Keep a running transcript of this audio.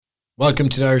Welcome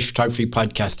to the Irish Photography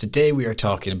Podcast. Today we are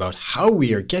talking about how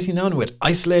we are getting on with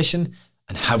isolation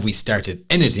and have we started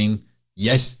anything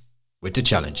yet with the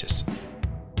challenges.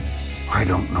 I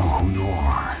don't know who you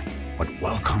are, but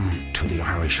welcome to the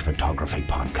Irish Photography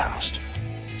Podcast.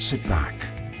 Sit back,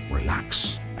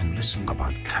 relax, and listen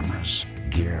about cameras,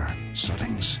 gear,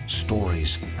 settings,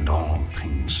 stories, and all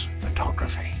things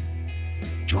photography.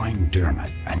 Join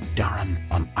Diarmuid and Darren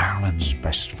on Ireland's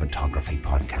Best Photography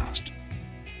Podcast.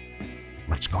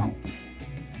 Let's go.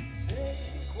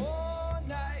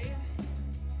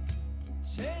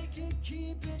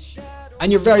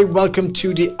 And you're very welcome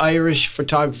to the Irish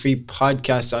Photography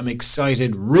Podcast. I'm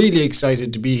excited, really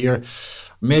excited to be here.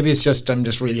 Maybe it's just I'm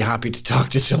just really happy to talk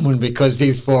to someone because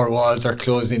these four walls are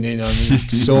closing in on me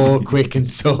so quick and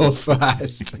so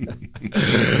fast.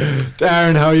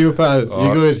 Darren, how are you, pal?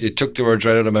 You good? You took the words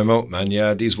right out of my mouth, man.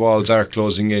 Yeah, these walls are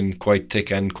closing in quite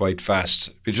thick and quite fast.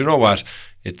 But you know what?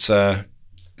 It's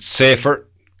safer.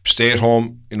 Stay at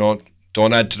home.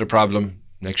 Don't add to the problem.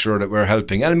 Make sure that we're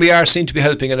helping, and we seem to be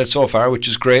helping in it so far, which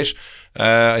is great.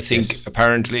 I think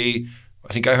apparently.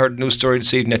 I think I heard a news story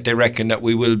this evening that they reckon that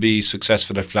we will be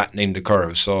successful at flattening the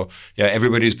curve. So, yeah,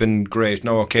 everybody's been great.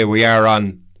 Now, okay, we are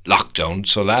on lockdown.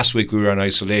 So last week we were on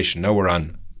isolation. Now we're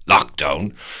on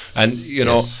lockdown. And,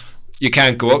 you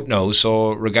can't go out now,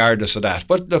 so regardless of that.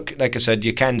 But look, like I said,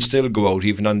 you can still go out,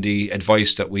 even on the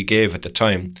advice that we gave at the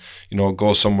time,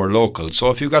 go somewhere local.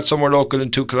 So if you've got somewhere local in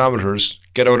 2 kilometres,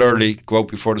 get out early, go out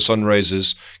before the sun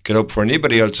rises, get up before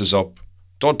anybody else is up.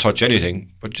 Don't touch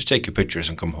anything, but just take your pictures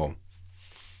and come home.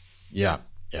 Yeah,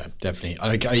 definitely.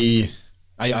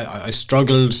 I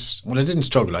struggled. Well, I didn't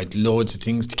struggle. I had loads of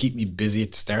things to keep me busy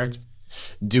at the start.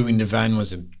 Doing the van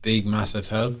was a big, massive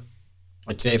help.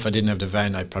 I'd say if I didn't have the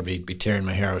van, I'd probably be tearing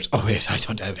my hair out. Oh, wait, I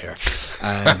don't have hair.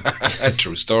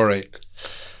 True story.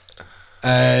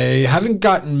 I haven't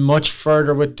gotten much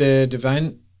further with the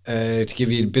van. To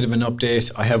give you a bit of an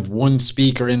update, I have one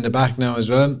speaker in the back now as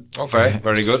well. Okay,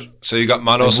 very good. So you got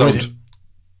mono sound.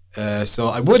 So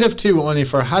I would have 2 only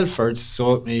for Halford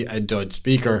sold me a dud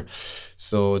speaker.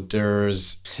 So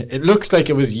it looks like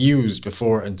it was used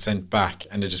before and sent back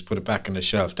and they just put it back on the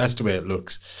shelf. That's the way it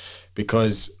looks,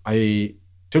 because I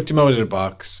took them out of the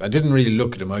box. I didn't really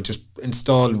look at them. I just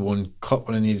installed one, cut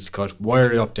what I needed to cut,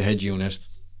 wired it up the head unit,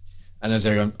 and as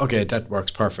I going, okay, that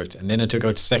works perfect. And then I took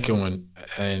out the second one,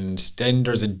 and then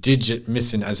there's a digit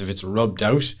missing as if it's rubbed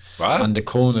out on the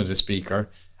cone of the speaker.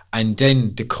 And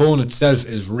then the cone itself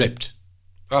is ripped.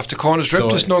 If the cone is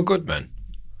ripped, it's no good, man.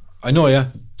 I know, yeah.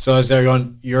 So I was there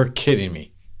going, you're kidding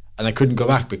me. And I couldn't go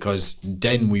back because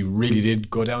then we really did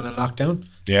go down in lockdown.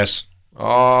 Yes.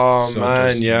 Oh, so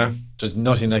man, yeah. There's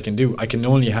nothing I can do. I can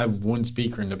only have one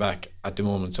speaker in the back at the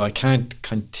moment. So I can't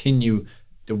continue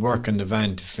the work on the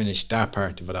van to finish that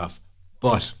part of it off.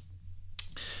 But,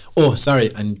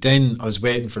 and then I was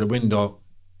waiting for the window.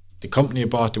 The company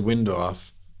bought the window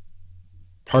off.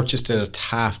 Purchased it at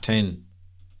 10:30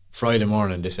 Friday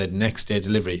morning. They said next day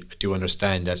delivery. I do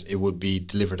understand that it would be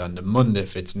delivered on the Monday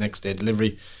if it's next day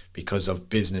delivery because of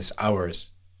business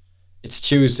hours. It's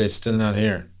Tuesday, it's still not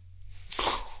here.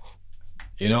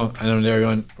 And I'm there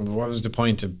going, what was the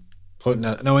point of putting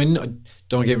that? Now,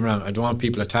 don't get me wrong, I don't want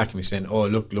people attacking me saying, oh,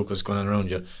 look what's going on around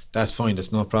you. That's fine,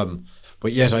 that's no problem.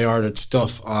 But yet I ordered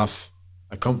stuff off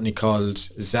a company called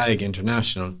Zag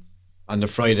International on the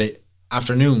Friday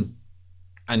afternoon.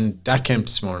 And that came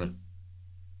this morning,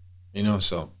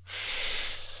 so.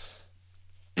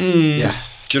 Yeah.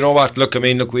 Do you know what? Look,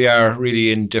 we are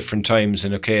really in different times,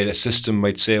 and okay, the system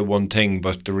might say one thing,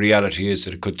 but the reality is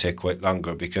that it could take quite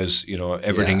longer because,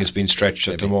 everything has been stretched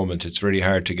at the moment. It's really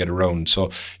hard to get around.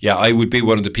 So, yeah, I would be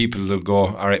one of the people who'll go,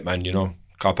 all right, man,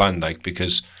 cop on,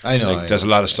 because there's a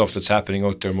lot of stuff that's happening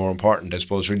out there more important, I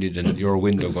suppose, really, than your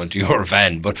window going to your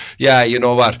van. But yeah, you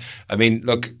know what?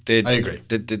 Look, I agree.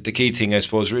 The key thing, I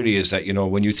suppose, really is that,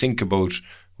 when you think about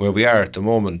where we are at the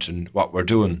moment and what we're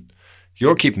doing,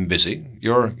 you're keeping busy.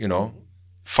 You're,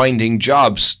 finding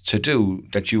jobs to do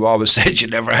that you always said you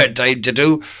never had time to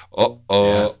do.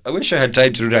 I wish I had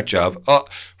time to do that job.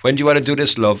 When do you want to do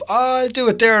this, love? I'll do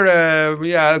it there.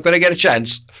 When I get a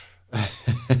chance.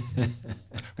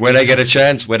 When I get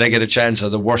a chance are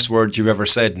the worst words you've ever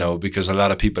said now, because a lot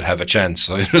of people have a chance.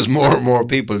 So there's more and more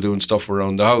people doing stuff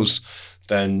around the house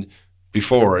than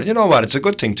before. And you know what? It's a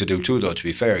good thing to do too, though, to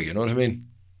be fair. You know what I mean?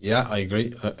 Yeah, I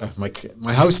agree.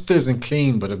 My house still isn't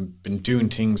clean, but I've been doing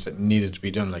things that needed to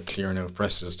be done, like clearing out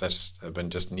presses that have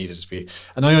been just needed to be.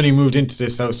 And I only moved into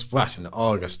this house, in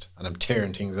August, and I'm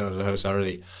tearing things out of the house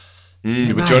already.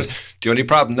 But the only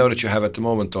problem now that you have at the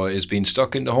moment, though, is being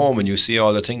stuck in the home and you see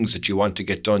all the things that you want to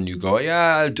get done. You go,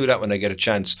 yeah, I'll do that when I get a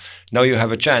chance. Now you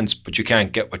have a chance, but you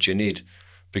can't get what you need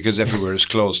because everywhere is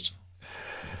closed.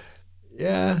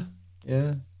 Yeah,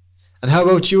 yeah. And how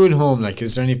about you at home? Like,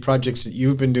 is there any projects that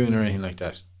you've been doing or anything like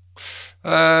that?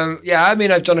 Yeah, I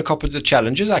mean, I've done a couple of the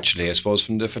challenges, actually, I suppose,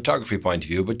 from the photography point of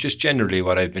view, but just generally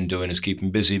what I've been doing is keeping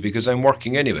busy because I'm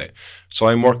working anyway. So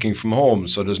I'm working from home,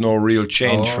 so there's no real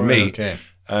change for me. Okay.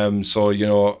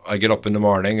 So, I get up in the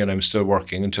morning and I'm still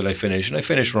working until I finish, and I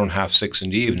finish around 6:30 in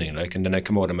the evening, and then I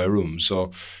come out of my room.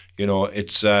 So,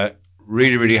 it's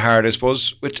really, really hard, I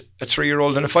suppose, with a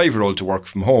 3-year-old and a 5-year-old to work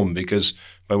from home because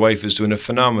my wife is doing a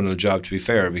phenomenal job, to be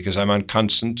fair, because I'm on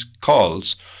constant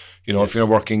calls. If you're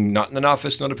working not in an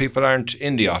office and other people aren't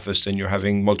in the office, then you're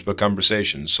having multiple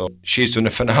conversations. So she's doing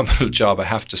a phenomenal job, I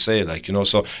have to say,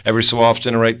 so every so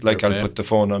often, right, like I'll put the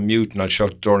phone on mute and I'll shut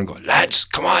the door and go, lads,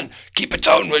 come on, keep it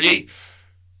down, will ye?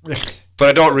 But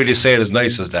I don't really say it as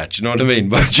nice as that, you know what I mean?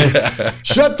 But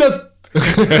shut the...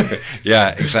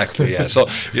 Yeah, exactly, yeah. So,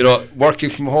 working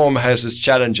from home has its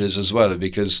challenges as well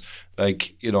because,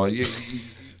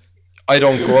 I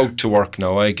don't go out to work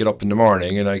now. I get up in the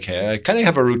morning and I kind of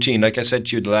have a routine. Like I said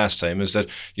to you the last time, is that,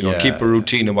 keep a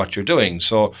routine in what you're doing.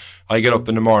 So I get up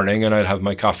in the morning and I'll have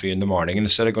my coffee in the morning. And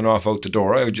instead of going off out the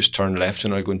door, I would just turn left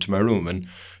and I'll go into my room. And,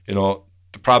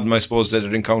 the problem I suppose that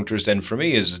it encounters then for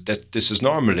me is that this is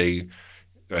normally,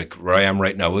 like where I am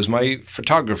right now, is my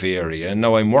photography area. And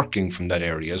now I'm working from that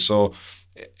area. So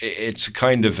it's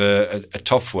kind of a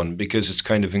tough one because it's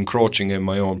kind of encroaching in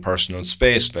my own personal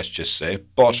space, let's just say.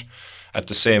 But at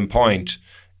the same point,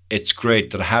 it's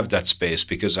great that I have that space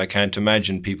because I can't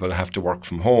imagine people have to work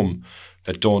from home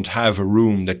that don't have a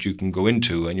room that you can go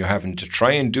into, and you're having to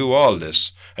try and do all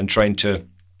this and trying to,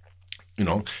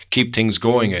 keep things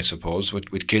going, I suppose,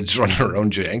 with kids running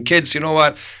around you. And kids, you know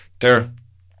what? They're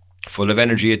full of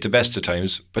energy at the best of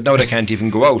times, but now they can't even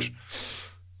go out.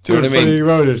 Do you know what I mean?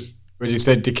 About it. When you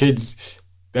said the kids'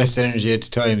 best energy at the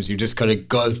times, you just kind of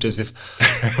gulped as if,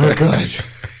 oh God.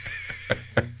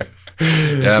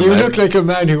 Yeah, you look like a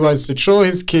man who wants to throw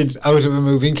his kids out of a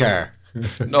moving car.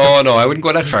 No, I wouldn't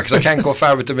go that far because I can't go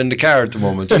far with them in the car at the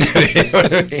moment. They'll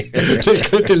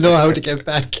know how to get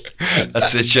back.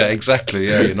 That's it, yeah, exactly,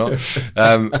 yeah,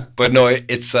 but no,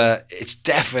 it's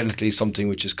definitely something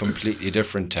which is completely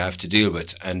different to have to deal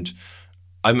with, and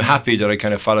I'm happy that I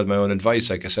kind of followed my own advice,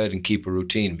 like I said, and keep a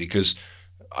routine because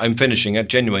I'm finishing at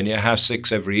genuinely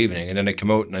 6:30 every evening, and then I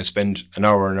come out and I spend an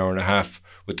hour and a half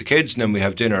with the kids, and then we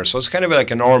have dinner. So it's kind of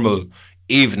like a normal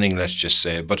evening, let's just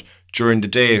say. But during the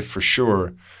day, for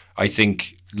sure, I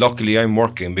think luckily I'm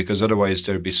working because otherwise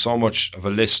there'd be so much of a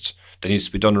list that needs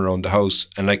to be done around the house.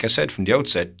 And like I said from the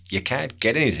outset, you can't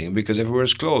get anything because everywhere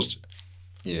is closed.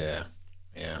 Yeah.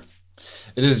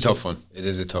 It is a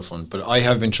tough one. But I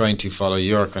have been trying to follow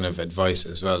your kind of advice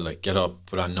as well, like get up,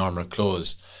 put on normal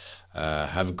clothes,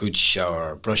 have a good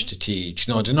shower, brush the teeth,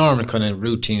 the normal kind of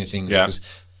routine things. Yeah.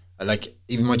 Like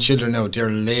even my children now,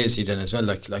 they're lazy then as well.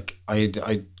 Like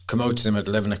I'd come out to them at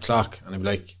 11 o'clock and I'd be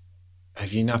like,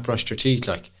 have you not brushed your teeth?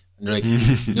 And they're like,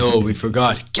 no, we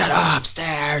forgot. Get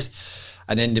upstairs.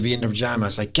 And then they'd be in their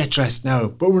pajamas, like, get dressed now.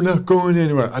 But we're not going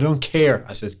anywhere. I don't care.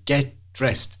 I says, get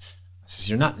dressed. I says,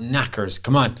 you're not knackers.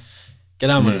 Come on,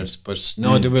 get on with it. But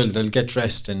no, they will. They'll get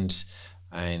dressed and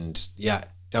yeah,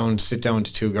 sit down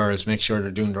to 2 girls, make sure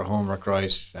they're doing their homework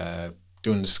right,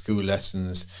 doing the school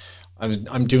lessons.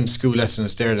 I'm doing school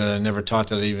lessons there that I never thought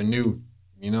that I even knew,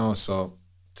 so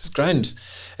it's grand.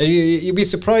 And you'd be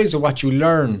surprised at what you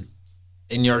learn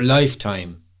in your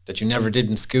lifetime that you never did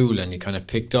in school and you kind of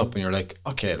picked up and you're like,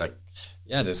 okay,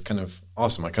 yeah, this is kind of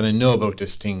awesome. I kind of know about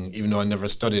this thing even though I never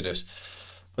studied it.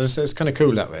 But it's kind of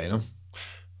cool that way,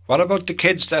 What about the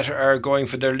kids that are going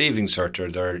for their leaving cert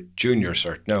or their junior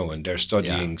cert now and they're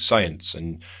studying science,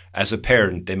 and as a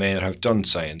parent they may not have done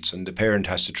science and the parent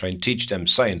has to try and teach them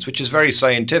science, which is very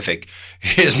scientific.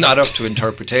 It is not up to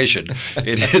interpretation.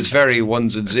 It is very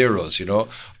ones and zeros,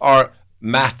 or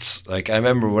maths. Like I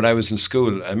remember when I was in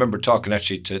school, I remember talking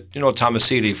actually to, Thomas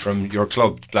Seeley from your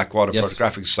club, Blackwater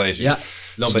Photographic Society. Yeah,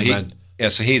 lovely man. Yeah,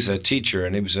 so he's a teacher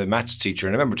and he was a maths teacher,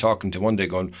 and I remember talking to him one day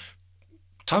going,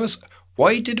 Thomas,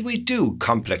 why did we do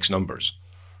complex numbers?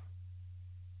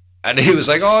 And he was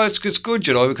like, oh, it's good,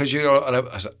 because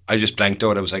and I just blanked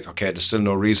out. I was like, okay, there's still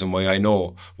no reason why I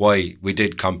know why we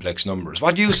did complex numbers.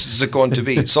 What use is it going to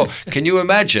be? So can you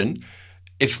imagine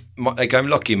if, I'm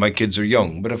lucky my kids are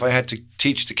young, but if I had to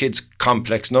teach the kids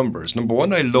complex numbers, number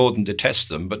one, I loathe them to test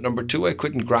them, but number two, I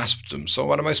couldn't grasp them. So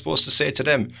what am I supposed to say to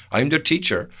them? I'm their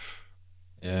teacher.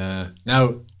 Yeah.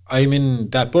 Now, I'm in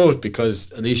that boat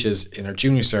because Alicia's in her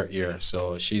junior cert year,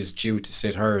 so she's due to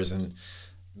sit hers in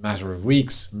a matter of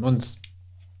weeks, months.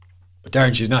 But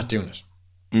Darren, she's not doing it.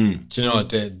 Do you know,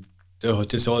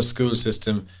 this whole school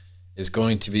system is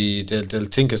going to be, they'll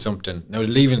think of something. Now, the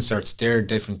leaving certs, they're a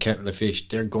different kettle of fish.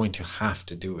 They're going to have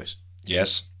to do it.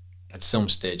 Yes. At some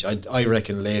stage. I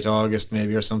reckon late August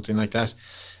maybe or something like that.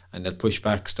 And they'll push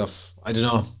back stuff. I don't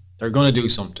know. They're going to do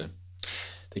something.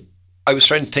 I was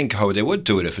trying to think how they would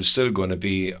do it if it's still going to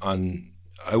be on.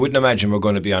 I wouldn't imagine we're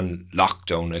going to be on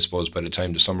lockdown, I suppose, by the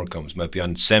time the summer comes. Might be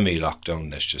on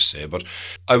semi-lockdown, let's just say. But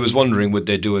I was wondering, would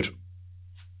they do it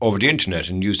over the internet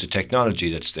and use the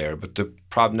technology that's there? But the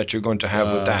problem that you're going to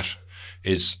have with that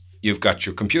is you've got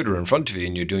your computer in front of you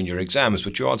and you're doing your exams,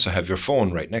 but you also have your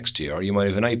phone right next to you, or you might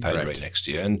have an iPad right next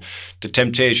to you. And the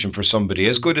temptation for somebody,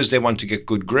 as good as they want to get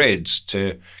good grades,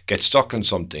 to get stuck on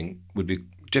something would be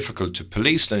difficult to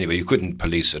police anyway. You couldn't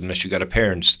police it unless you got a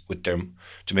parents with them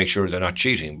to make sure they're not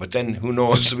cheating. But then who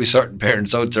knows, there'll be certain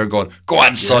parents out there going, go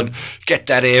on son, get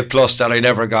that A+ that I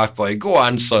never got by, go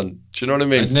on son. Do you know what I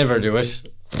mean? I'd never do it.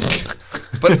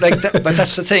 But but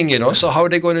that's the thing, so how are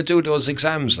they going to do those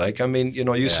exams? Like, I mean,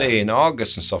 you say in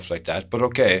August and stuff like that, but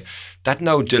okay, that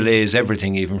now delays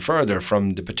everything even further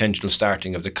from the potential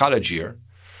starting of the college year.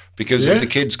 Because if the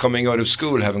kids coming out of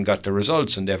school haven't got the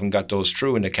results and they haven't got those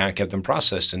through and they can't get them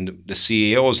processed and the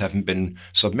CEOs haven't been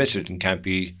submitted and can't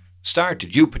be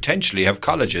started, you potentially have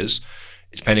colleges,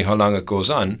 depending how long it goes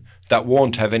on, that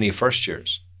won't have any first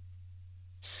years.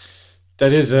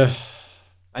 That is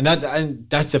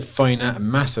that's a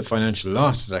massive financial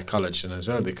loss to that college then as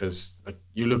well, because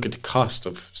you look at the cost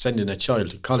of sending a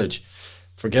child to college,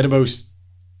 forget about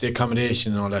the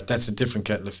accommodation and all that, that's a different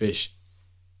kettle of fish.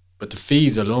 But the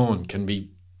fees alone can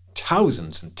be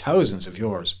thousands and thousands of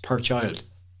euros per child,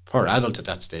 per adult at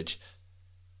that stage.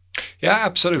 Yeah,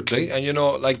 absolutely. And,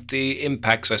 like the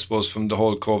impacts, I suppose, from the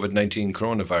whole COVID-19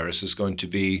 coronavirus is going to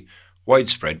be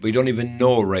widespread. We don't even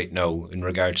know right now in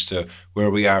regards to where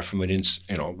we are from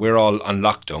we're all on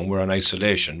lockdown, we're on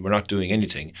isolation, we're not doing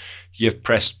anything. You've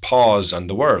pressed pause on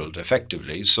the world,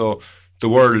 effectively. So the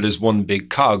world is one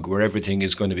big cog where everything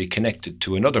is going to be connected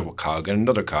to another cog and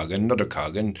another cog and another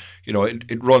cog. And,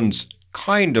 it runs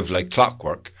kind of like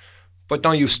clockwork. But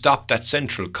now you've stopped that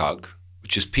central cog,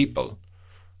 which is people.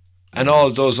 And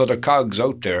all those other cogs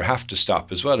out there have to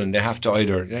stop as well. And they have to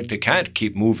they can't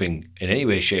keep moving in any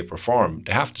way, shape or form.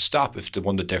 They have to stop if the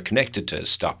one that they're connected to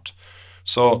is stopped.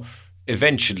 So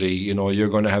eventually, you're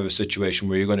going to have a situation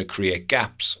where you're going to create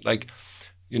gaps. Like,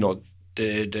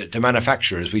 the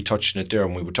manufacturers, we touched on it there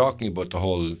when we were talking about the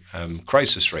whole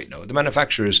crisis right now. The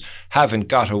manufacturers haven't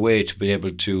got a way to be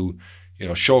able to,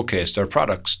 showcase their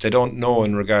products. They don't know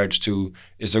in regards to,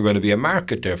 is there going to be a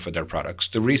market there for their products?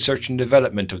 The research and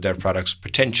development of their products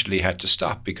potentially had to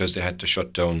stop because they had to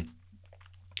shut down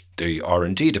the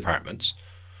R&D departments.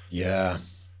 Yeah,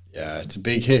 it's a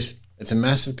big hit. It's a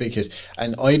massive big hit.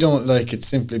 And I don't like it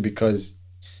simply because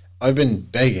I've been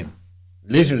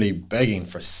literally begging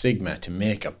for Sigma to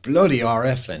make a bloody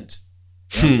RF lens.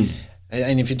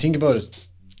 And if you think about it,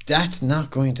 that's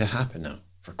not going to happen now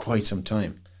for quite some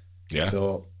time. Yeah.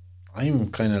 So I'm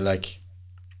kind of like,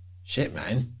 shit,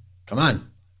 man, come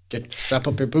on, strap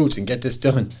up your boots and get this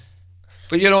done.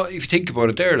 But if you think about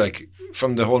it there, like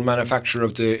from the whole manufacture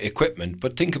of the equipment,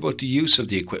 but think about the use of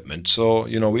the equipment. So,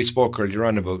 we spoke earlier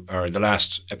on about, or the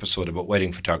last episode about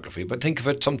wedding photography, but think of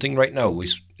it, something right now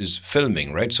is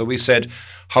filming, right? So we said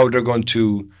how they're going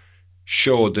to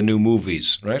show the new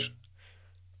movies, right?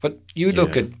 But you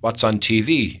look at what's on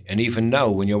TV, and even now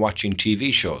when you're watching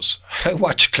TV shows, I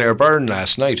watched Claire Byrne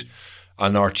last night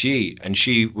on RTE, and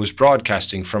she was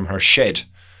broadcasting from her shed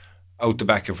out the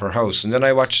back of her house. And then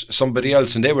I watched somebody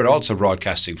else and they were also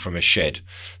broadcasting from a shed.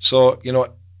 So,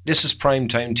 this is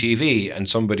primetime TV and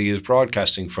somebody is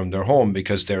broadcasting from their home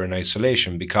because they're in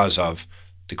isolation because of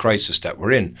the crisis that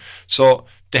we're in. So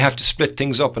they have to split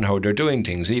things up in how they're doing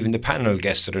things. Even the panel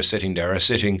guests that are sitting there are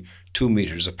sitting 2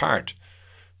 meters apart.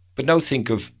 But now think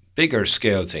of bigger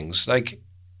scale things like,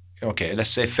 okay, let's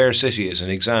say Fair City is an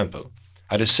example.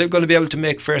 Are they still going to be able to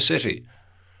make Fair City?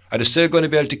 Are they still going to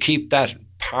be able to keep that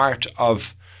part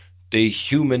of the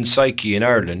human psyche in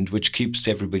Ireland, which keeps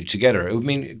everybody together? I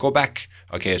mean, go back,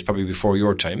 okay, it's probably before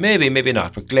your time, maybe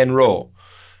not, but Glenroe.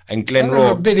 And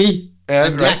Glenroe... Biddy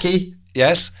and Blackie.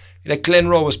 Yes, like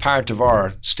Glenroe was part of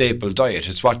our staple diet.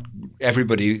 It's what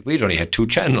we'd only had 2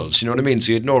 channels, you know what I mean?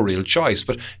 So you had no real choice.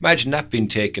 But imagine that being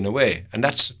taken away. And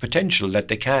that's potential that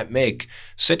they can't make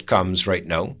sitcoms right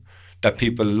now that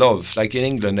people love. Like in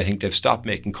England, I think they've stopped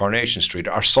making Coronation Street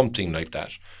or something like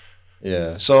that.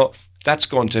 Yeah. So That's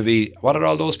going to be, what are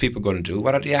all those people going to do?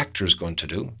 What are the actors going to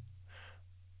do?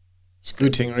 It's a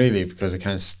good thing, really, because I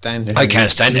can't stand it. I can't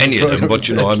stand any of them, but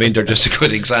they're just a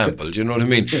good example. Do you know what I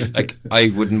mean? Like, I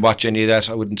wouldn't watch any of that.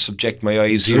 I wouldn't subject my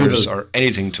eyes, ears, or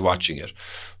anything to watching it.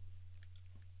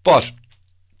 But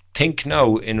think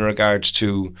now in regards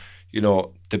to,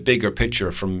 the bigger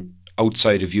picture from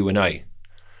outside of you and I,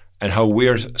 and how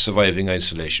we're surviving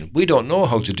isolation. We don't know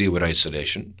how to deal with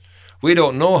isolation. We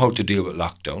don't know how to deal with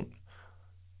lockdown.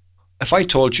 If I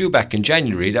told you back in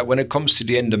January that when it comes to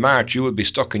the end of March, you will be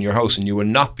stuck in your house and you will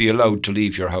not be allowed to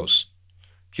leave your house,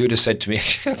 you would have said to me,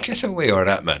 get away with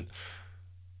that, man.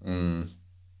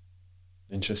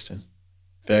 Interesting.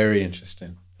 Very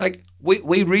interesting. Like,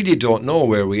 we really don't know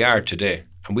where we are today.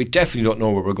 And we definitely don't know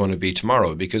where we're going to be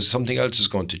tomorrow, because something else is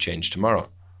going to change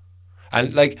tomorrow.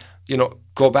 And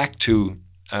go back to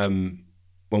when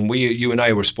you and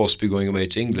I were supposed to be going away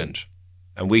to England,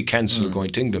 and we cancelled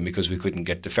going to England because we couldn't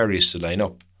get the ferries to line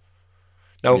up.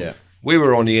 Now, we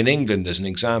were only in England as an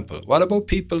example. What about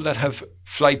people that have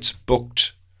flights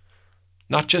booked,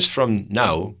 not just from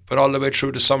now, but all the way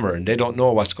through the summer, and they don't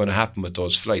know what's going to happen with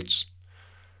those flights?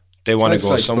 They want to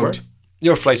go somewhere. Booked.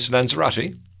 Your flight's to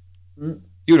Lanzarote.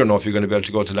 You don't know if you're going to be able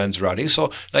to go to Lanzarote.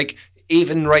 So,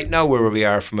 even right now, where we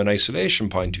are from an isolation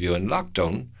point of view and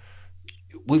lockdown,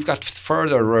 we've got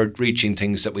further reaching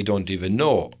things that we don't even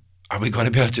know. Are we going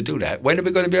to be able to do that? When are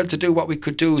we going to be able to do what we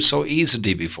could do so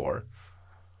easily before?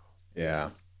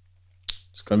 Yeah.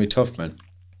 It's going to be tough, man.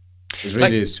 It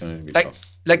really is going to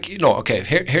be tough. Okay,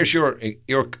 here's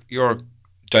your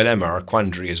dilemma or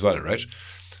quandary as well, right?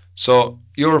 So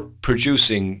you're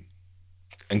producing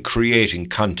and creating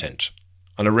content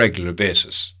on a regular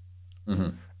basis. Mm-hmm.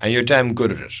 And you're damn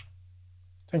good at it.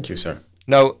 Thank you, sir.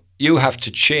 Now, you have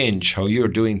to change how you're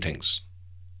doing things.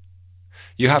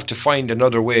 You have to find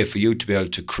another way for you to be able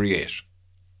to create.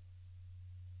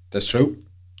 That's true.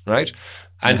 Right?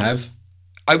 And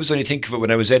I was only thinking of it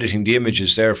when I was editing the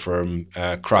images there from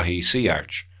Crahy Sea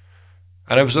Arch.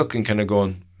 And I was looking kind of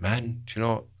going, man,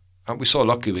 aren't we so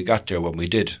lucky we got there when we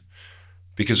did?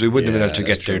 Because we wouldn't have been able to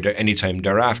get there any time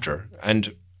thereafter.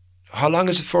 And how long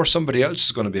is it for somebody else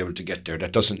is going to be able to get there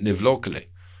that doesn't live locally?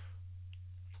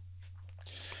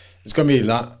 It's going to be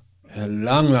a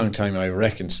long time, I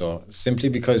reckon so. Simply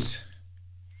because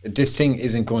this thing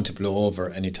isn't going to blow over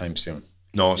anytime soon.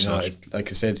 No, it's not. Like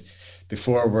I said,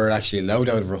 before we're actually allowed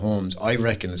out of our homes, I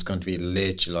reckon it's going to be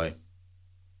late July.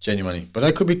 Genuinely. But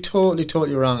I could be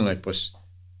totally wrong, but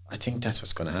I think that's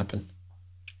what's going to happen.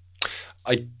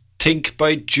 I think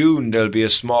by June there'll be a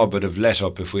small bit of let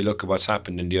up. If we look at what's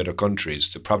happened in the other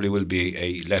countries, there probably will be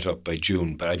a let up by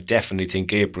June, but I definitely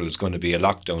think April is going to be a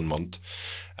lockdown month,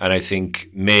 and I think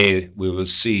May we will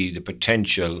see the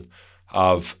potential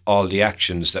of all the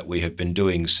actions that we have been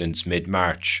doing since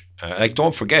mid-March.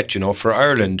 Don't forget, for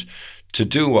Ireland to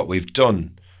do what we've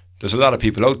done, there's a lot of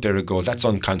people out there who go, that's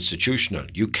unconstitutional.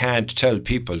 You can't tell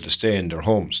people to stay in their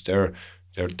homes. They're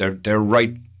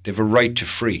right. They have a right to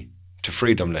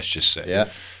freedom, let's just say. Yeah.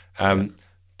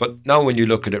 But now when you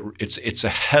look at it, it's a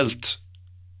health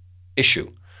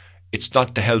issue. It's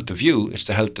not the health of you, it's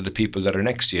the health of the people that are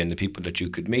next to you and the people that you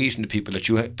could meet and the people that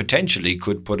you potentially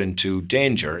could put into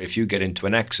danger if you get into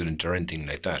an accident or anything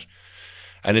like that.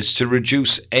 And it's to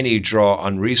reduce any draw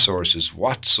on resources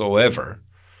whatsoever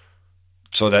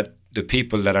so that the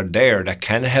people that are there that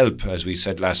can help, as we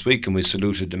said last week, and we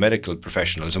saluted the medical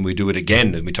professionals, and we do it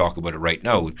again and we talk about it right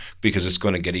now because it's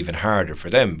going to get even harder for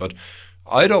them. But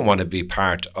I don't want to be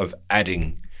part of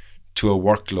adding to a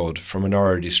workload from an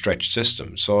already stretched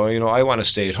system. So, I want to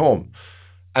stay at home.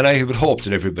 And I would hope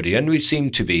that everybody, and we seem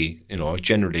to be,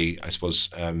 generally, I suppose,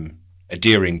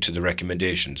 adhering to the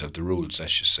recommendations of the rules,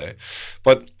 let's just say.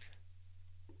 But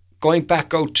going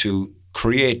back out to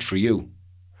create for you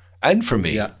and for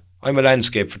me, I'm a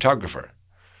landscape photographer.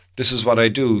 This is what I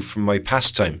do for my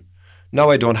pastime. Now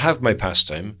I don't have my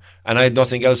pastime, and I have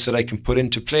nothing else that I can put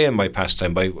into play in my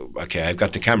pastime. I've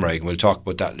got the camera, and we'll talk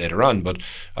about that later on, but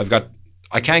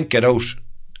I can't get out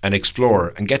and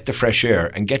explore and get the fresh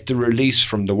air and get the release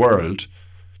from the world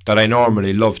that I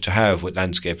normally love to have with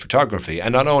landscape photography.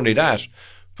 And not only that,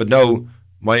 but now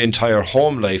my entire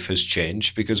home life has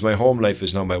changed because my home life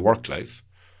is now my work life.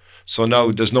 So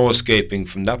now there's no escaping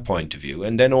from that point of view.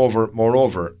 And then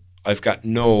moreover, I've got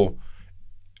no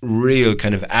real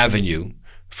kind of avenue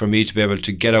for me to be able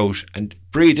to get out and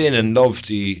breathe in and love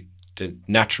the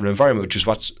natural environment, which is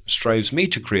what strives me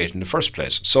to create in the first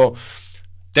place. So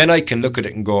then I can look at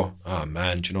it and go, oh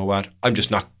man, do you know what? I'm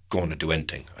just not going to do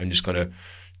anything. I'm just going to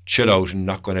chill out and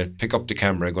not going to pick up the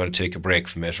camera. I'm going to take a break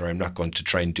from it, or I'm not going to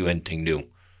try and do anything new.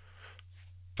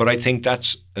 But I think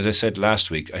that's, as I said last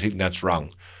week, I think that's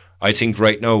wrong. I think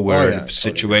right now we're in a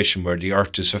situation where the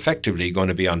earth is effectively going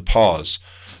to be on pause.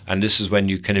 And this is when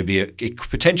you can be, it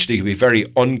potentially could be very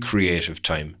uncreative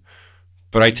time.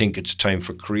 But I think it's a time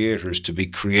for creators to be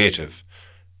creative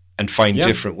and find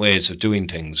different ways of doing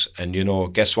things. And, you know,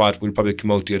 guess what? We'll probably come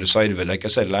out the other side of it, like I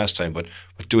said last time, but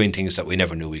doing things that we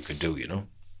never knew we could do, you know?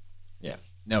 Yeah.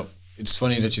 No, it's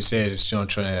funny that you say it, you know,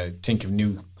 trying to think of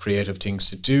new creative things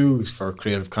to do for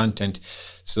creative content.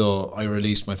 So I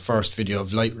released my first video of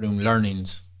Lightroom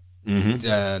learnings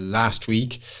last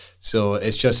week. So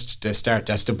it's just the start.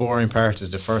 That's the boring part,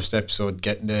 is the first episode,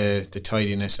 getting the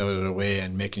tidiness out of the way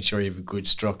and making sure you have a good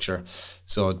structure.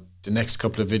 So the next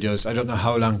couple of videos, I don't know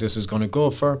how long this is going to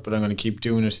go for, but I'm going to keep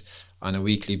doing it on a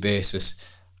weekly basis.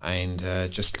 And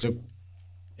just look,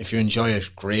 if you enjoy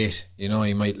it, great. You know,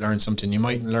 you might learn something. You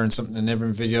mightn't learn something in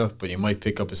every video, but you might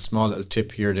pick up a small little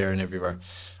tip here, there and everywhere.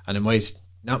 And it might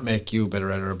not make you a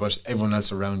better editor, but everyone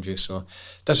else around you. So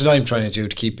that's what I'm trying to do,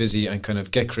 to keep busy and kind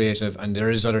of get creative. And there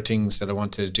is other things that I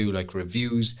want to do, like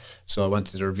reviews. So I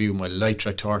wanted to review my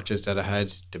Lytra torches that I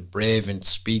had, the Bravant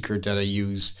speaker that I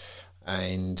use,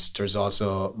 and there's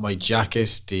also my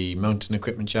jacket, the mountain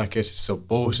equipment jacket. So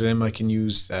both of them I can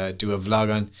use, do a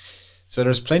vlog on. So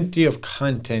there's plenty of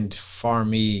content for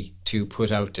me to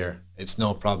put out there. It's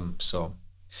no problem. So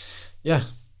yeah,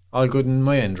 all good in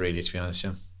my end, really, to be honest,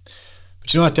 yeah.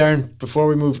 But you know what, Darren, before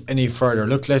we move any further,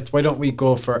 why don't we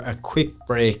go for a quick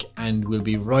break, and we'll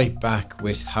be right back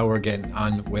with how we're getting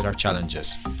on with our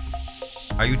challenges.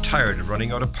 Are you tired of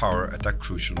running out of power at that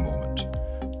crucial moment?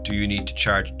 Do you need to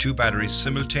charge 2 batteries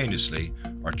simultaneously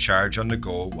or charge on the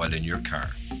go while in your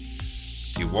car?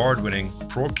 The award-winning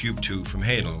ProCube 2 from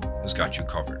Hainel has got you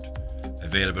covered.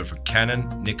 Available for Canon,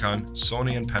 Nikon,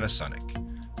 Sony and Panasonic.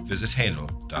 Visit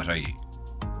hainel.ie.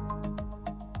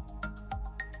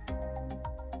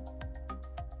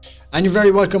 And you're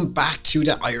very welcome back to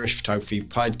the Irish Photography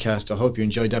Podcast. I hope you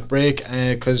enjoyed that break,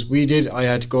 because we did. I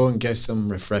had to go and get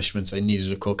some refreshments. I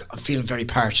needed a cook. I'm feeling very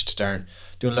parched, Darren.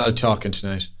 Doing a lot of talking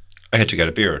tonight. I had to get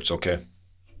a beer, it's okay.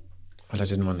 Well, I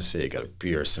didn't want to say I got a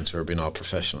beer since we're being all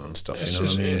professional and stuff, you know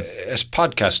what I mean? It's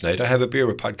podcast night. I have a beer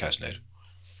with podcast night.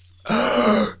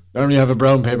 Normally you have a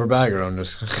brown paper bag around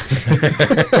it.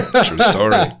 True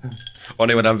story.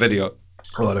 Only when on video.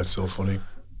 Oh, that's so funny.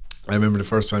 I remember the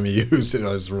first time you used it,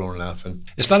 I was rolling laughing.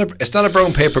 It's not a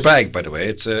brown paper bag, by the way.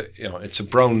 It's a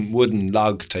brown wooden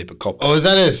log type of cup. Oh, is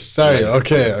that it? Sorry.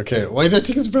 Yeah. Okay. Why do I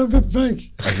think it's a brown paper bag?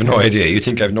 I have no idea. You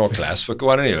think I have no class, but go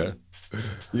on anyway.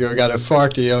 You got a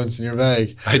 40 ounce in your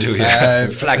bag. I do, yeah.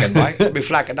 Flagon, right? Be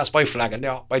flagon. That's my flagon,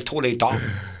 yeah. My 2 litre.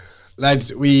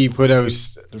 Lads, we put out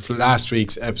last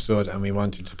week's episode, and we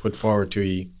wanted to put forward to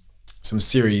you some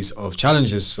series of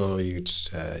challenges. So you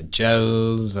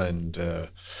gels and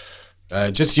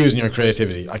just using your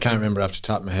creativity. I can't remember off the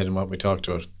top of my head and what we talked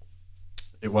about.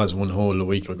 It was one whole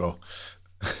week ago.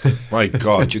 My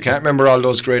God, you can't remember all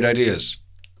those great ideas.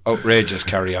 Outrageous,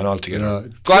 carry on altogether. No,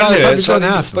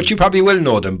 but you probably will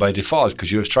know them by default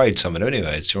because you've tried some of them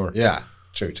anyway, it's sure. Yeah,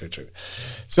 true.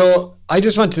 So I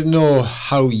just want to know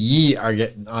how ye are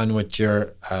getting on with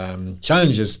your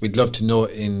challenges. We'd love to know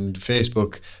in the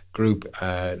Facebook group.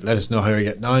 Let us know how you're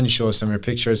getting on. Show us some of your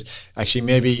pictures. Actually,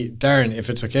 maybe Darren, if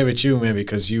it's okay with you, maybe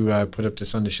because you put up the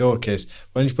Sunday showcase.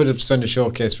 Why don't you put up the Sunday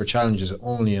showcase for challenges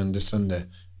only on this Sunday?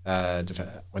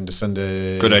 When the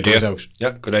Sunday goes out.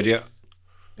 Yeah, good idea.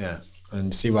 Yeah,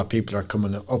 and see what people are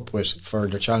coming up with for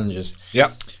their challenges.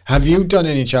 Yeah. Have you done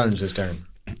any challenges, Darren?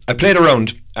 I played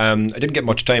around. I didn't get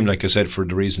much time, like I said, for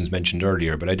the reasons mentioned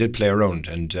earlier, but I did play around,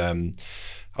 and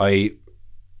I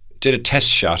did a test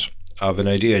shot of an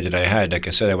idea that I had. Like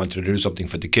I said, I wanted to do something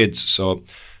for the kids, so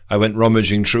I went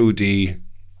rummaging through the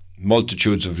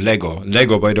multitudes of Lego.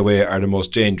 Lego, by the way, are the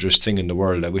most dangerous thing in the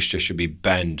world. I wish they should be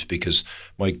banned because,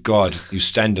 my God, you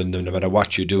stand on them no matter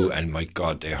what you do, and my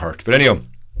God, they hurt. But anyhow,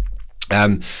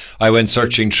 I went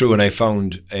searching through and I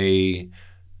found a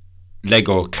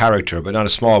Lego character, but not a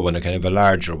small one, a kind of a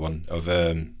larger one of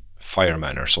a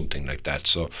fireman or something like that.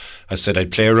 So I said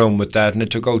I'd play around with that, and I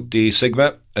took out the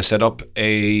Sigma. I set up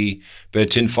a bit of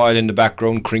tin foil in the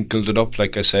background, crinkled it up,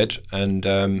 like I said, and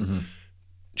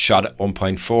shot at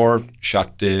 1.4,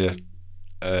 shot the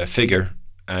figure,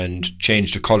 and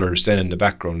changed the colours then in the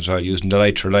background as well, using the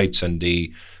Lytra lights and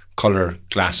the colour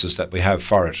glasses that we have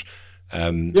for it.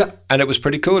 And it was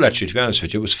pretty cool, actually, to be honest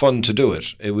with you. It was fun to do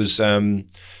it. It was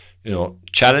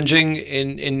challenging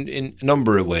in a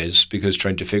number of ways, because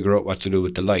trying to figure out what to do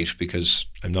with the light, because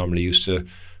I'm normally used to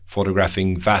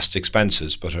photographing vast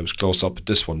expanses, but I was close up at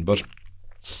this one. But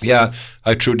yeah,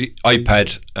 I threw the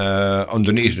iPad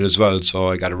underneath it as well, so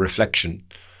I got a reflection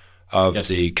of Yes.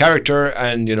 the character,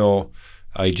 and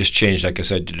I just changed, like I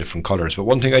said, to different colors. But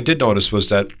one thing I did notice was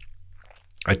that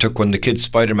I took one of the kids'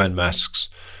 Spider-Man masks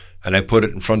and I put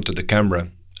it in front of the camera,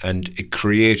 and it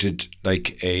created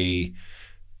like a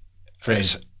Frame.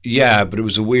 yeah, but it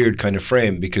was a weird kind of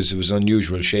frame because it was an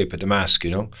unusual shape of the mask,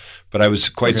 But I was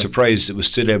quite surprised it was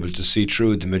still able to see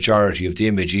through the majority of the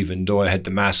image, even though I had the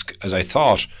mask, as I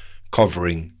thought,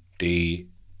 covering the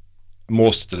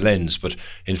most of the lens. But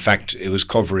in fact, it was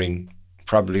covering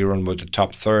probably around about the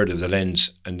top third of the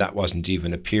lens, and that wasn't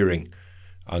even appearing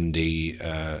on the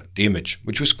image,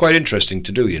 which was quite interesting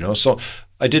to do, So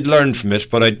I did learn from it,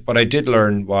 but what I did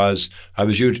learn was I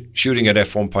was shooting at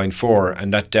f1.4,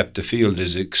 and that depth of field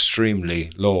is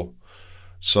extremely low.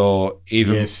 So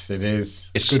even Yes, it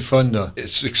is. It's good fun though.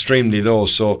 It's extremely low.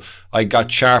 So I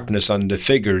got sharpness on the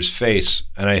figure's face,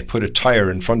 and I put a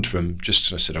tire in front of him. I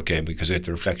said, okay, because I had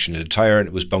the reflection of the tire, and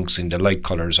it was bouncing the light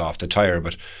colors off the tire,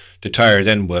 but the tire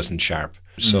then wasn't sharp.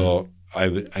 So I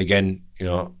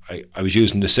was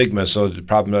using the Sigma. So the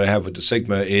problem that I have with the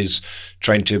Sigma is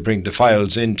trying to bring the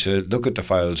files in to look at the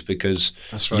files, because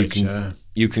That's right.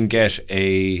 you can get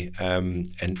an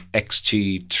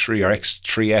XT3 or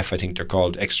X3F, I think they're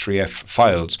called, X3F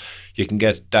files. You can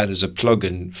get that as a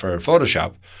plugin for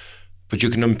Photoshop, but you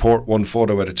can import one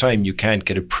photo at a time. You can't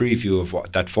get a preview of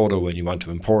that photo when you want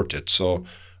to import it. So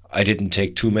I didn't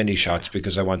take too many shots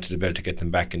because I wanted to be able to get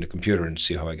them back in the computer and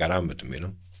see how I got on with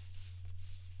them,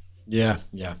 Yeah.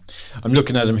 I'm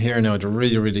looking at them here now. They're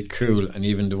really, really cool. And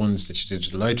even the ones that you did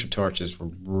with the lighter torches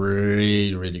were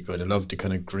really, really good. I love the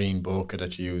kind of green bokeh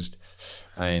that you used.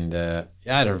 And they're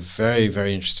very,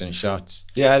 very interesting shots.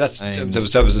 Yeah, that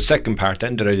was the second part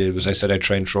then that I did, was I said I'd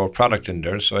try and throw a product in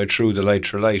there. So I threw the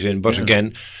lighter light in. But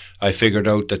again, I figured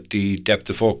out that the depth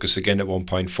of focus, again at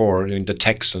 1.4, the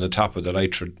text on the top of the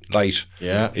lighter light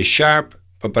is sharp,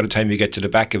 but by the time you get to the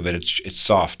back of it, it's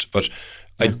soft. But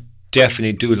I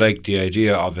definitely do like the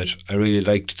idea of it. I really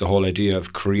liked the whole idea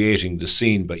of creating the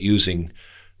scene but using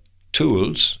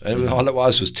tools, and all it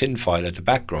was tinfoil at the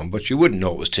background, but you wouldn't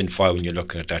know it was tinfoil when you're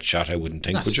looking at that shot, I wouldn't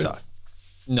think, would you?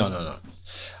 No.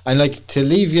 And like, to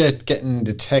leave you getting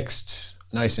the text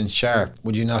nice and sharp,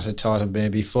 would you not have thought of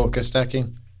maybe focus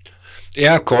stacking?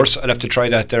 Yeah, of course. I'd have to try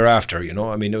that thereafter,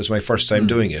 I mean, it was my first time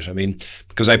doing it. I mean,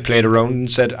 because I played around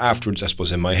and said afterwards, I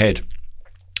suppose in my head,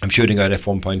 I'm shooting at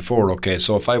f1.4, okay,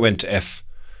 so if I went to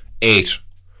f8,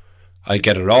 I'd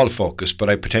get it all focused, but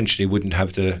I potentially wouldn't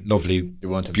have the lovely,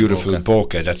 beautiful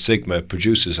bokeh that Sigma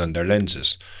produces on their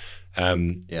lenses.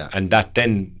 And that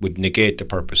then would negate the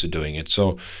purpose of doing it.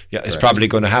 So, it's probably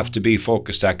going to have to be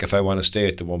focus stack if I want to stay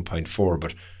at the 1.4,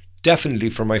 but definitely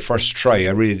for my first try,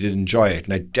 I really did enjoy it,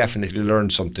 and I definitely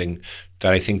learned something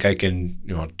that I think I can,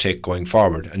 take going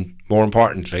forward. And more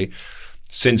importantly,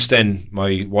 since then,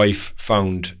 my wife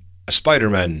found a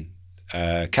Spider-Man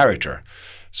character.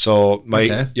 So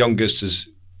my youngest is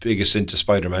biggest into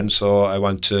Spider-Man, so I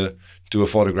want to do a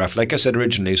photograph, like I said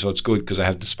originally, so it's good because I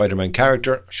have the Spider-Man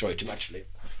character. I'll show it to him actually.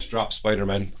 Just drop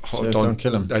Spider-Man. So don't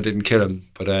kill him. I didn't kill him,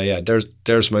 but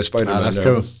there's my Spider-Man. That's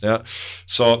there. cool. Yeah.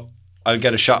 So I'll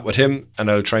get a shot with him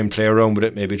and I'll try and play around with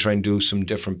it, maybe try and do some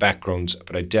different backgrounds,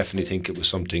 but I definitely think it was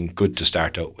something good to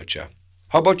start out with,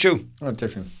 How about you? Oh,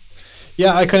 different.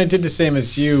 Yeah, I kind of did the same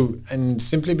as you, and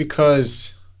simply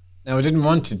because now I didn't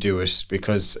want to do it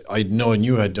because I'd known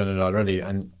you had done it already,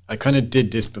 and I kind of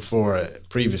did this before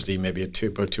previously, maybe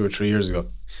about 2 or 3 years ago.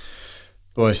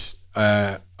 But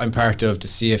I'm part of the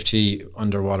CFT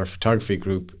Underwater Photography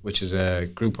Group, which is a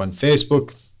group on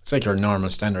Facebook. It's like your normal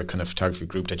standard kind of photography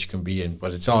group that you can be in,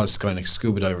 but it's all kind of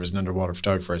scuba divers and underwater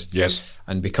photographers. Yes.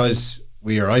 And because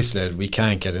we are isolated, we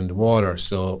can't get in the water,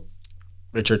 so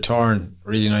Richard Thorne, a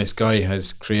really nice guy,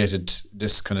 has created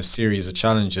this kind of series of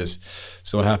challenges.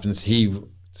 So what happens, he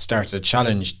started a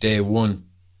challenge day one,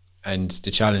 and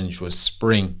the challenge was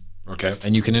spring. Okay.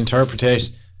 And you can interpret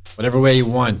it whatever way you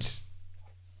want,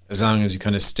 as long as you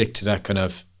kind of stick to that kind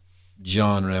of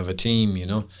genre of a theme,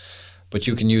 But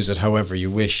you can use it however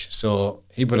you wish. So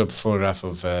he put up a photograph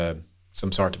of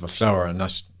some sort of a flower, and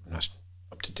not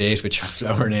up to date with your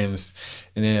flower names.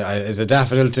 And it's a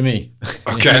daffodil to me.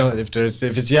 Okay. If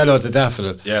it's yellow, it's a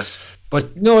daffodil. Yes.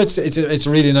 But no, it's a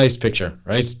really nice picture,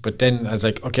 right? But then I was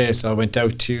like, okay, so I went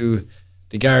out to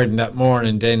the garden that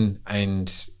morning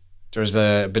and there was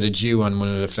a bit of dew on one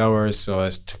of the flowers, so I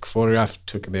took a photograph,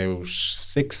 took about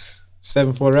 6,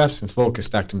 7 photographs and focus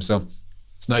stacked them, so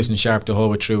it's nice and sharp the whole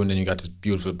way through, and then you got this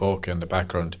beautiful bokeh in the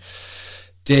background.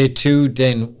 Day 2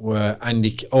 then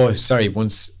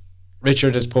once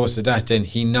Richard has posted that, then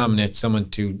he nominates someone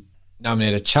to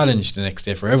nominate a challenge the next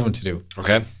day for everyone to do.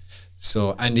 Okay.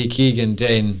 So Andy Keegan,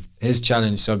 then his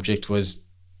challenge subject was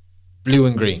blue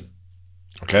and green.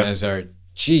 Okay. And I was like,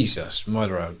 Jesus,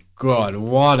 mother of God,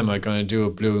 what am I going to do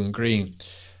with blue and green?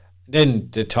 Then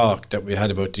the talk that we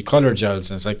had about the colour gels,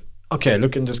 and it's like, okay,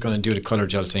 look, I'm just going to do the colour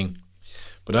gel thing.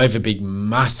 But I have a big,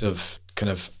 massive kind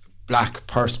of black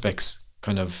Perspex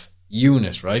kind of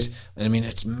unit, right? And I mean,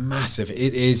 it's massive.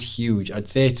 It is huge. I'd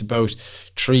say it's about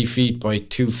 3 feet by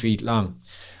 2 feet long.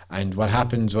 And what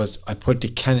happens was I put the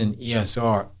Canon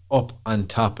ESR up on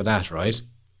top of that, right?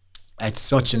 At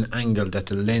such an angle that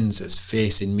the lens is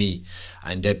facing me,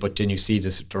 and then, but then you see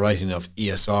this, the writing of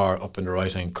ESR up in the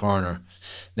right hand corner.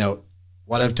 Now,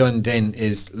 what I've done then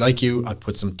is, like you, I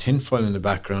put some tinfoil in the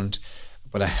background,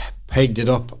 but I pegged it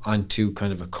up onto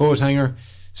kind of a coat hanger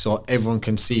so everyone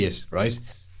can see it, right?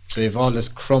 So you have all this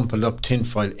crumpled up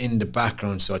tinfoil in the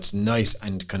background, so it's nice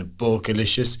and kind of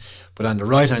bokeh-licious. But on the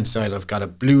right hand side, I've got a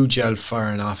blue gel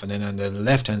firing off, and then on the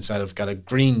left hand side, I've got a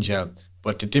green gel.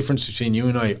 But the difference between you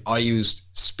and I used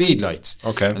speed lights.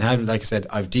 Okay. And had, like I said,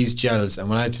 I've these gels, and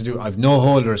when I had to do, I've no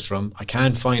holders from, I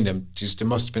can't find them. Just, they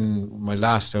must have been my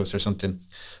last house or something.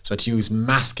 So I had to use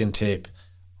masking tape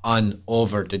on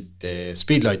over the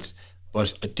speed lights.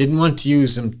 But I didn't want to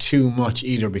use them too much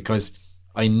either, because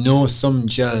I know some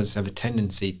gels have a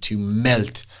tendency to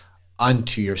melt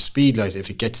onto your speed light if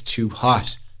it gets too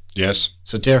hot. Yes.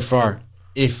 So therefore,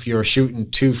 if you're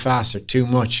shooting too fast or too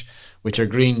much with your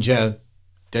green gel,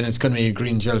 then it's going to be a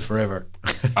green gel forever.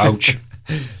 Ouch.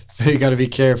 So you got to be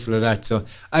careful of that. So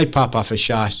I'd pop off a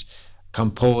shot,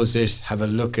 compose it, have a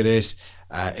look at it.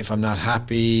 If I'm not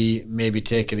happy, maybe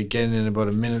take it again in about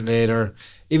a minute later.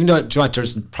 Even though,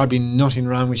 there's probably nothing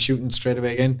wrong with shooting straight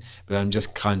away again, but I'm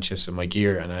just conscious of my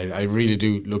gear, and I really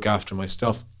do look after my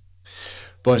stuff.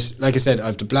 But like I said, I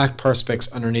have the black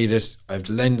Perspex underneath it, I have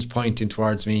the lens pointing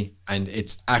towards me, and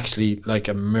it's actually like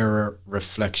a mirror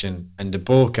reflection. And the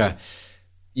bokeh,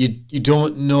 you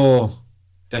don't know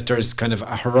that there's kind of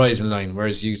a horizon line,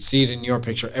 whereas you see it in your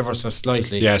picture ever so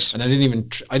slightly. Yes. And I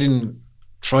didn't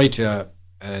try to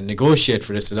negotiate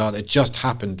for this at all. It just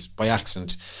happened by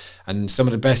accident, and some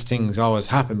of the best things always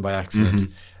happen by accident.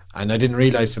 And I didn't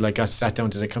realize till I got sat down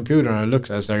to the computer and I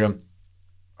looked. I was there going,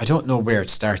 I don't know where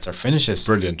it starts or finishes.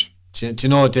 Brilliant. Do you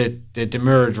know the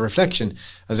mirrored reflection?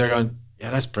 I was there going, yeah,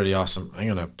 that's pretty awesome. I'm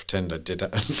gonna pretend I did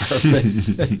that on purpose.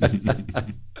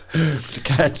 The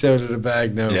cat's out of the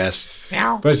bag now. Yes.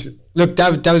 But look,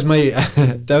 that was my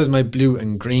that was my blue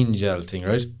and green gel thing,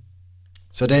 right?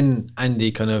 So then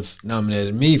Andy kind of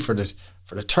nominated me for the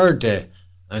third day.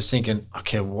 I was thinking,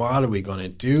 okay, what are we going to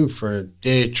do for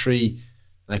day 3?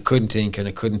 And I couldn't think.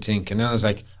 And then I was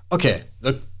like, okay,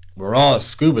 look, we're all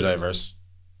scuba divers,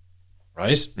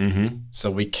 right? Mm-hmm.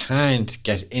 So we can't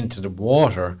get into the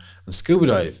water and scuba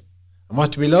dive. And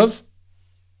what do we love?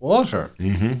 Water.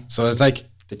 Mm-hmm. So it's like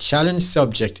the challenge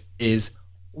subject is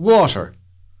water.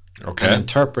 Okay. And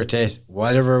interpret it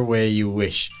whatever way you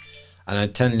wish. And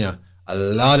I'm telling you, a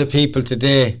lot of people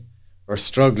today were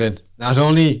struggling. Not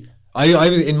only, I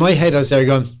was in my head, I was there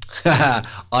going,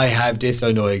 I have this,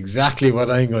 I know exactly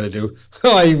what I'm going to do.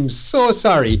 I'm so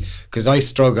sorry, because I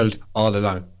struggled all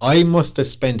along. I must have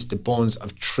spent the bones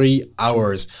of 3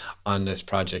 hours on this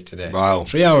project today. Wow.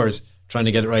 3 hours trying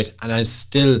to get it right, and I'm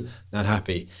still not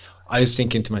happy. I was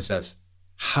thinking to myself,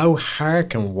 how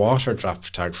hard can water drop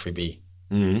photography be?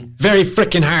 Mm-hmm. Very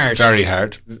freaking hard. Very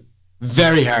hard.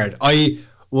 Very hard. I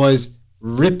was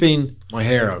ripping my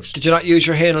hair out. Did you not use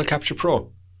your Hainel Capture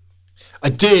Pro? I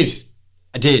did.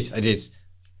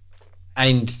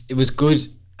 And it was good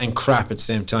and crap at the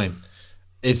same time.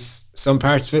 It's some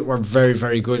parts of it were very,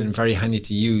 very good and very handy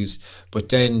to use, but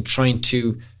then trying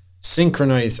to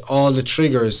synchronize all the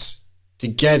triggers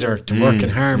together to work in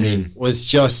harmony was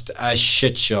just a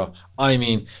shit show. I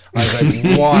mean, I was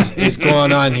like, what is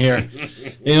going on here?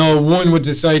 You know, one would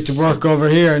decide to work over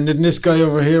here, and then this guy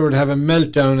over here would have a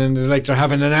meltdown, and it's like they're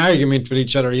having an argument with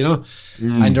each other, you know,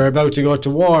 and they're about to go to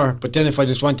war. But then if I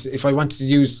wanted to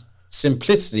use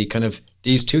simplicity, kind of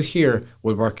these two here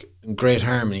will work in great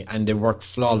harmony, and they work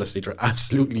flawlessly. They're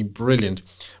absolutely brilliant.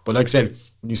 But like I said,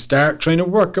 when you start trying to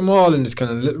work them all in this kind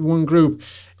of little one group,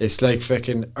 it's like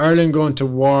fucking Ireland going to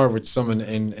war with someone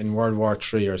in World War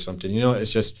III or something. You know,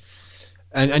 it's just...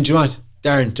 And you know what,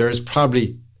 Darren, there is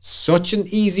probably such an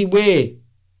easy way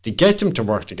to get them to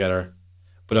work together,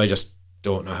 but I just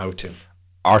don't know how to.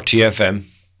 RTFM.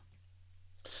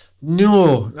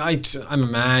 No, I'm a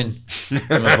man.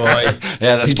 I'm a boy.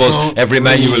 Yeah, I suppose every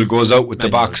manual goes out with the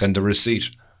box and the receipt.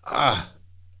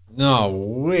 No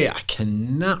way, I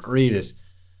cannot read it.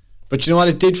 But you know what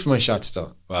I did for my shots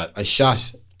though? What? I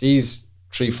shot these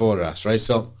 3 photographs, right?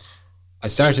 So I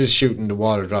started shooting the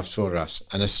water drops photographs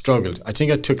and I struggled. I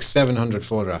think I took 700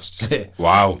 photographs today.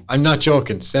 Wow. I'm not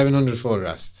joking, 700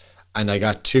 photographs. And I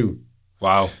got 2.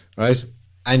 Wow. Right?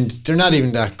 And they're not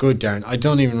even that good, Darren. I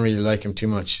don't even really like them too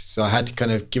much. So I had to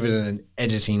kind of give it an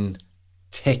editing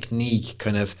technique,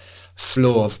 kind of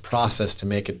flow of process to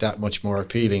make it that much more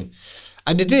appealing.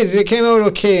 And it did. It came out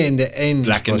okay in the end.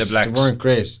 Black in the blacks. They weren't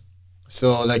great.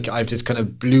 So like I've this kind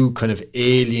of blue kind of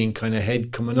alien kind of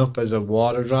head coming up as a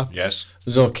water drop. Yes. It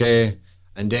was okay.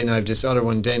 And then I've this other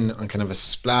one then on kind of a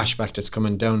splashback that's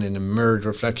coming down in a mirrored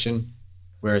reflection,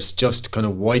 where it's just kind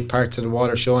of white parts of the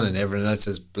water showing and everything else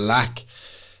is black.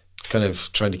 It's kind of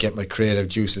trying to get my creative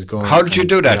juices going. How did you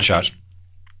do that shot?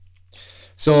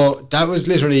 So that was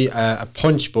literally a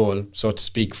punch bowl, so to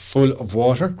speak, full of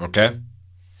water. Okay.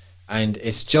 And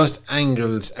it's just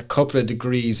angled a couple of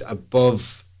degrees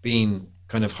above being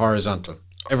kind of horizontal,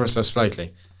 ever so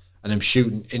slightly. And I'm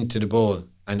shooting into the bowl.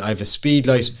 And I have a speed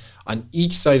light on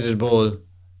each side of the bowl,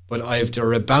 but I have the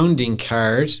rebounding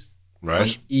card.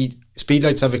 Right. Speed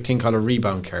lights have a thing called a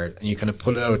rebound card, and you kind of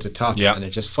pull it out at the top, and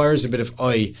it just fires a bit of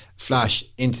eye flash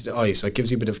into the eye, so it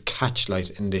gives you a bit of catch light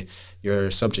in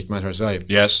your subject matter's eye.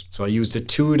 Yes. So I use the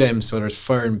 2 of them, so they're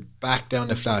firing back down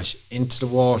the flash into the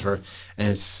water, and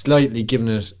it's slightly giving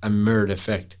it a mirrored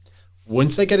effect.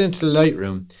 Once I get into the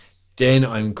Lightroom, then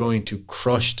I'm going to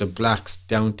crush the blacks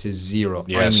down to 0.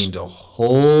 Yes. I mean the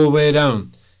whole way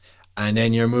down. And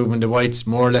then you're moving the whites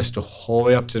more or less the whole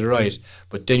way up to the right.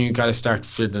 But then you got to start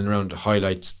fiddling around the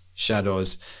highlights,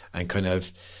 shadows, and kind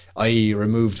of, I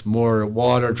removed more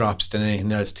water drops than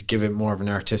anything else to give it more of an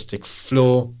artistic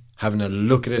flow, having a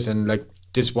look at it, and like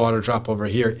this water drop over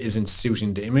here isn't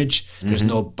suiting the image. There's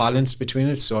no balance between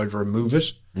it, so I'd remove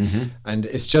it. And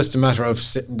it's just a matter of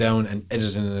sitting down and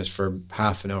editing it for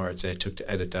half an hour, I'd say it took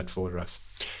to edit that photograph.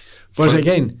 But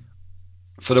again,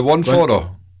 for the one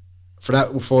photo, for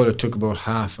that photo, it took about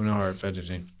half an hour of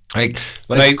editing.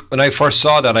 When I first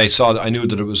saw that, I knew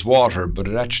that it was water, but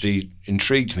it actually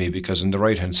intrigued me because on the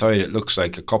right hand side it looks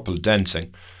like a couple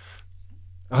dancing.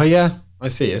 Oh yeah, I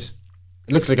see it.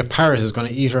 It looks like a parrot is going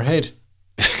to eat her head.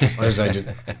 Was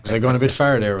I going a bit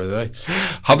far there? Was I?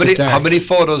 How many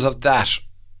photos of that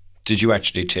did you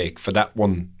actually take for that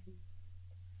one?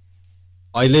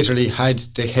 I literally had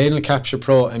the Hail Capture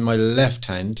Pro in my left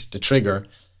hand, the trigger,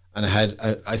 and I had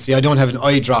I don't have an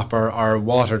eyedropper or a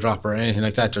water dropper or anything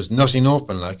like that. There's nothing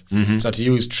open, like. So I had to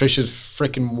use Trish's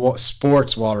freaking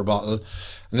sports water bottle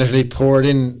and literally pour it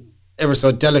in ever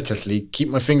so delicately, keep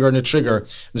my finger on the trigger, and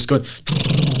just going.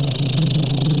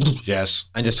 Yes.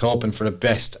 And just hoping for the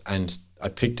best, and I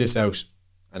picked this out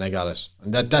and I got it.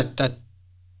 And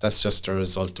that's just a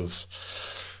result of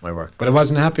my work. But I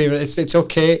wasn't happy. It's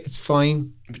okay, it's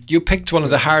fine. You picked one of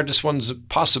the hardest ones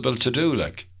possible to do,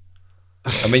 like.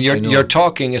 I mean, you're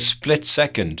talking a split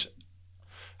second,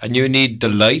 and you need the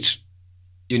light,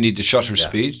 you need the shutter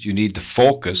speed, you need the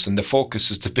focus, and the focus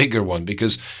is the bigger one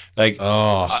because, like,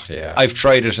 I've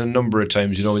tried it a number of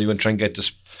times. You know, when you want to try and get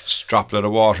this droplet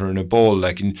of water in a bowl,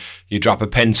 like, and you drop a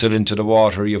pencil into the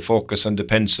water, you focus on the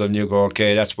pencil, and you go,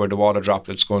 okay, that's where the water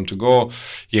droplet's going to go.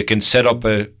 You can set up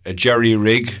a jerry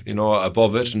rig, you know,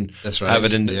 above it, and have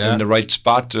it in the right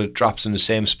spot. It drops in the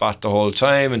same spot the whole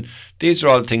time, and these are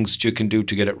all things that you can do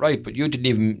to get it right. But you didn't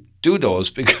even do those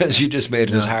because you just made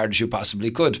it as hard as you possibly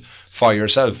could for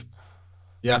yourself.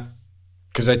 Yeah.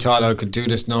 Because I thought I could do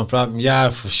this, no problem.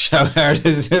 Yeah, how hard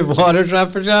is it? Water drop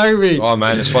photography. Oh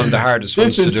man, it's one of the hardest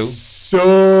ones to do. This is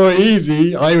so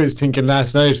easy. I was thinking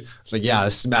last night, I was like, yeah,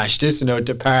 I'll smash this and out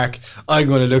the park. I'm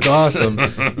going to look awesome.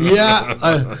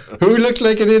 Who looked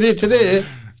like an idiot today?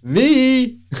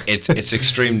 Me. It's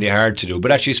extremely hard to do.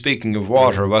 But actually, speaking of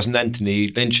water, wasn't Anthony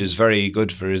Lynch's very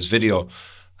good for his video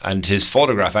and his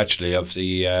photograph actually of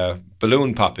the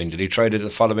balloon popping? Did he try it the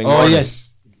following morning? Oh yes.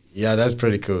 Yeah, that's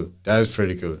pretty cool. Yeah, it's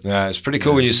pretty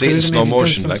cool when you see it in slow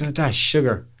motion. Something like that.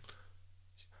 Sugar.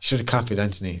 Should have copied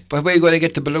Anthony. But where are you going to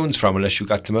get the balloons from unless you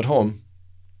got them at home?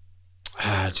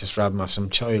 Just rob them off some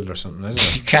child or something. I don't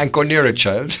know. You can't go near a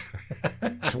child.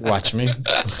 Watch me.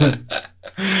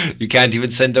 You can't even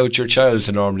send out your child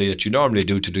that you normally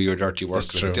do to do your dirty work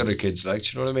with the other kids,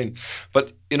 like, you know what I mean?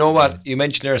 But you know what? You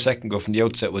mentioned there a second ago from the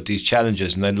outset with these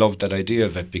challenges, and I love that idea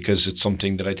of it because it's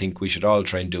something that I think we should all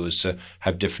try and do, is to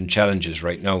have different challenges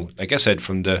right now. Like I said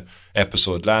from the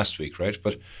episode last week, right?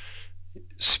 But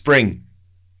spring,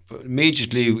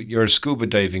 immediately your scuba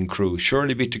diving crew,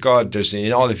 surely be to God, there's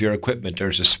in all of your equipment,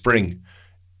 there's a spring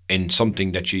in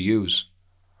something that you use.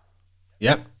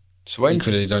 Yep. So when you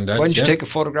could have done that. When did you take a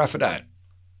photograph of that?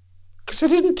 Because I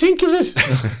didn't think of it.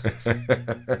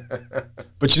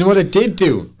 But you know what I did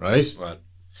do, right? What?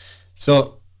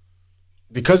 So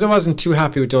because I wasn't too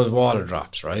happy with those water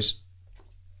drops, right?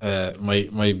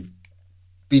 My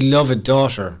beloved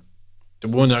daughter, the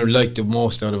one I like the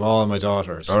most out of all my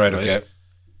daughters. All right, okay.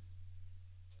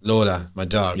 Lola, my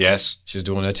dog. Yes. She's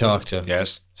the one I talk to.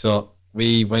 Yes. So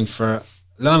we went for a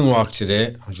long walk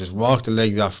today. I just walked the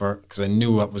legs off her because I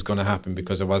knew what was going to happen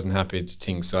because I wasn't happy with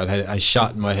things. So I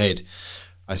shot in my head.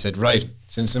 I said, right,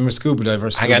 since I'm a scuba diver,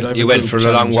 Hang on, you went for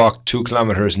a long walk, 2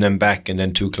 kilometres and then back and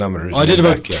then 2 kilometres. I did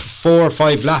about 4 or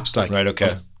 5 laps, like. Right,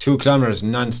 okay. 2 kilometres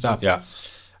non-stop. Yeah.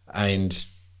 And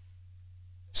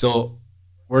so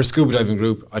we're a scuba diving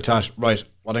group. I thought, right,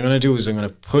 what I'm going to do is I'm going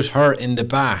to put her in the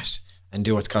bat and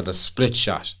do what's called a split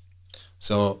shot.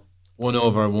 So 1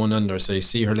 over, 1 under, so you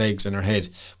see her legs and her head.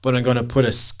 But I'm going to put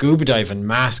a scuba diving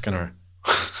mask on her,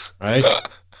 right?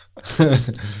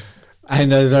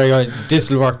 And I was like, this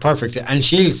will work perfectly. And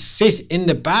she'll sit in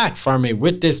the bat for me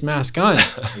with this mask on,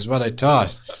 is what I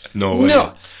thought. No way.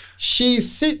 No, she's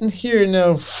sitting here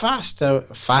now, passed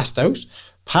out, fast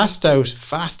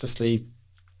asleep,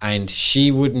 and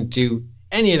she wouldn't do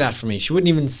any of that for me. She wouldn't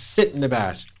even sit in the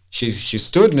bat. She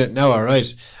stood in it now, all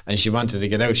right, and she wanted to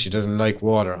get out. She doesn't like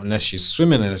water unless she's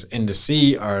swimming in it in the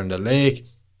sea or in the lake.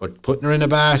 But putting her in a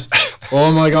bat,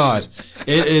 oh my God,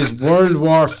 it is World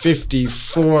War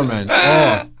 54, man.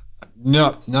 Oh,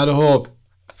 no, not a hope.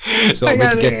 So we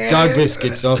had to get dog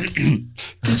biscuits up.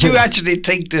 Did you actually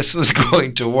think this was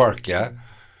going to work, yeah?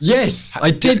 Yes,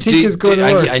 I did think it was going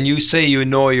to work. And you say you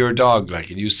know your dog, like,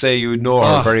 and you say you know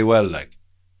her very well, like.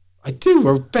 I do,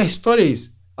 we're best buddies.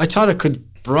 I thought I could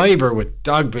bribe her with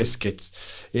dog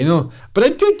biscuits, you know. But I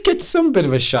did get some bit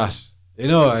of a shot, you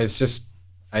know. It's just,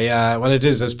 what it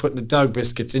is, I was putting the dog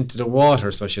biscuits into the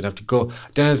water, so she'd have to go.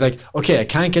 Then I was like, okay, I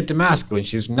can't get the mask going.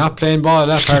 She's not playing ball at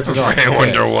that part at all. I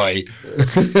wonder why.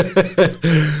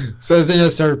 So then I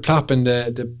started plopping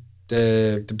the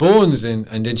bones in,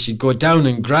 and then she'd go down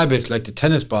and grab it like the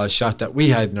tennis ball shot that we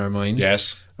had in our mind.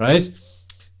 Yes. Right?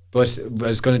 But I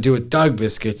was going to do it dog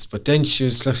biscuits, but then she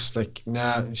was just like,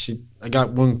 nah, I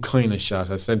got one kind of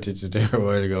shot. I sent it to Darren a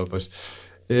while ago, but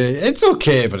it's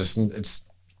okay, but it's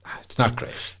not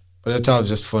great. But it's all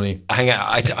just funny. Hang on,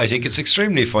 I think it's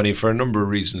extremely funny for a number of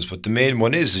reasons, but the main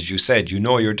one is, as you said, you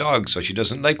know your dog, so she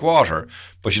doesn't like water,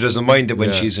 but she doesn't mind it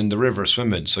when she's in the river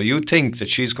swimming. So you think that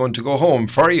she's going to go home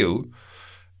for you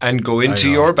and go into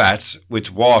your bat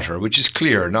with water, which is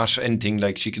clear, not anything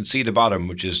like she can see the bottom,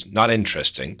 which is not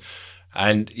interesting.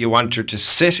 And you want her to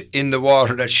sit in the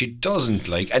water that she doesn't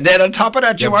like. And then on top of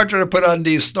that, you want her to put on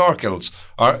these snorkels.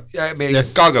 Or,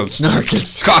 goggles.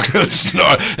 Snorkels. Goggles.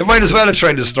 It might as well have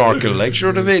tried to snorkel, like, you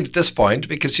know what I mean, at this point,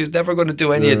 because she's never going to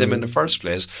do any of them in the first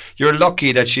place. You're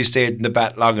lucky that she stayed in the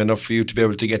bat long enough for you to be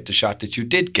able to get the shot that you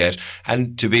did get.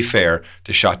 And to be fair,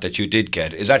 the shot that you did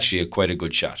get is actually quite a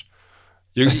good shot.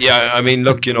 I mean,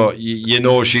 look, you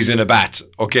know she's in a bat.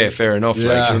 Okay, fair enough. Like, you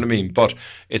know what I mean? But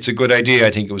it's a good idea.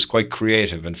 I think it was quite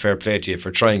creative, and fair play to you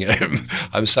for trying it.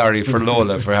 I'm sorry for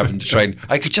Lola for having to try.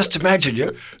 I could just imagine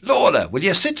you. Lola, will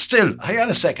you sit still? Hang on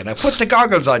a second. I put the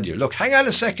goggles on you. Look, hang on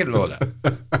a second, Lola.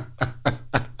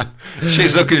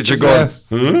 She's looking at you going,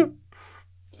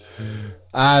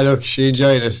 look, she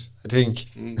enjoyed it, I think.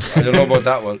 I don't know about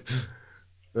that one.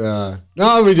 No,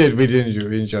 we did. We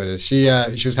enjoyed it. She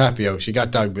was happy out. She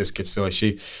got dog biscuits. So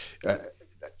a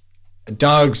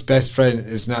dog's best friend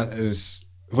is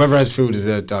whoever has food is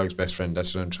a dog's best friend.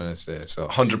 That's what I'm trying to say. So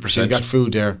 100%. She's got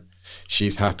food there.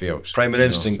 She's happy out. Primal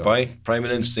instinct,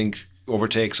 Primal instinct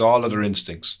overtakes all other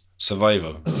instincts.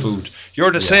 Survival, food.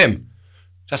 You're the same.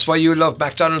 That's why you love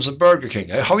McDonald's and Burger King.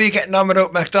 How are you getting on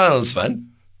without McDonald's, man?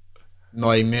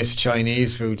 I miss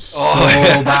Chinese food so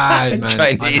bad, man.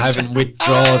 Chinese. I'm having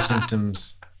withdrawal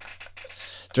symptoms.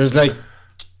 There's like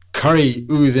curry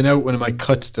oozing out one of my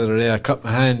cuts the other day. I cut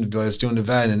my hand while I was doing the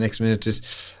van, and next minute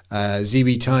this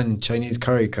ZB Ton Chinese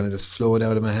curry kind of just flowed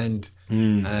out of my hand.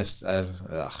 And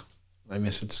I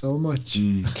miss it so much.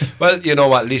 Well, you know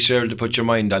what? At least you're able to put your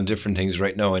mind on different things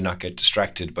right now and not get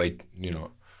distracted by,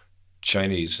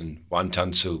 Chinese and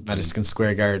wonton soup. Madison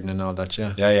Square Garden and all that,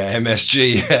 yeah. Yeah,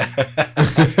 MSG.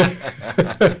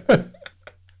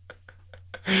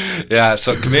 Yeah,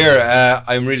 so come here.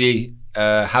 I'm really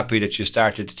happy that you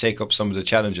started to take up some of the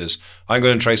challenges. I'm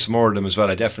going to try some more of them as well.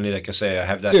 I definitely, like I say, I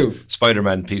have that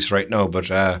Spider-Man piece right now,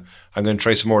 but I'm going to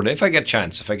try some more of them if I get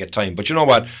chance, if I get time. But you know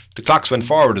what? The clocks went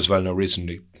forward as well now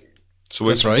recently. So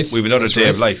that's right. We have another day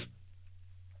of life.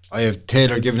 I have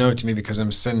Taylor giving out to me because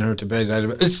I'm sending her to bed.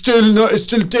 It's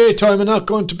still daytime. I'm not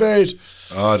going to bed.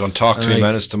 Oh, don't talk to me,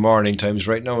 man. It's the morning times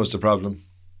right now is the problem.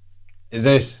 Is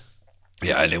it?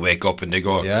 Yeah, they wake up and they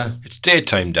go, it's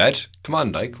daytime, Dad. Come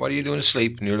on, like, what are you doing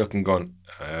asleep? And you're looking going,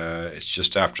 it's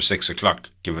just after 6 o'clock.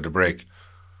 Give it a break.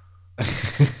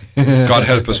 God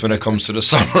help us when it comes to the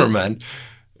summer, man.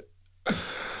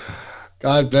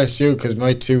 God bless you, because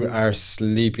my two are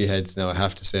sleepyheads now. I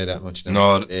have to say that much now.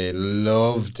 No, they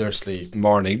love their sleep.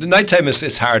 Morning. The nighttime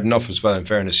is hard enough as well, in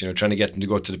fairness, trying to get them to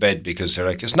go to the bed because they're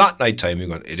like, it's not nighttime. You're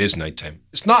going, it is nighttime.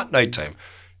 It's not nighttime.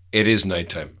 It is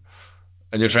nighttime.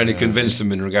 And you're trying to convince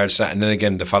them in regards to that. And then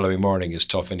again, the following morning is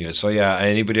tough anyway. So yeah,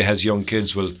 anybody who has young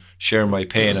kids will share my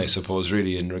pain, I suppose,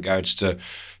 really, in regards to,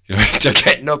 they're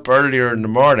getting up earlier in the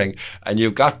morning and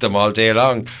you've got them all day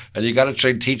long and you got to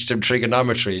try and teach them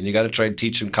trigonometry and you got to try and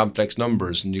teach them complex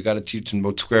numbers and you got to teach them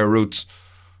about square roots.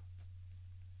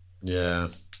 Yeah,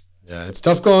 it's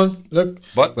tough going. Look,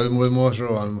 but we'll motor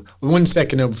on. 1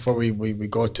 second now before we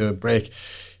go to a break.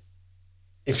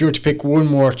 If you were to pick one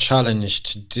more challenge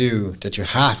to do that you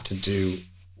have to do,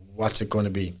 what's it going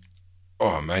to be?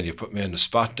 Oh man, you put me on the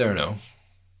spot there now.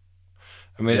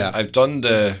 I mean, I've done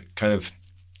the kind of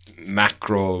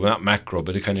not macro,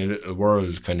 but a kind of little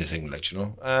world kind of thing, like,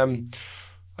 I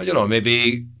don't know,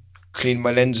 maybe clean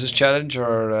my lenses challenge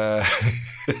or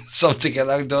something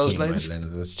along those lines. Clean my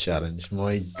lenses challenge,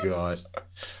 my God.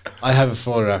 I have a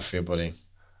photograph for you, buddy.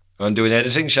 And do an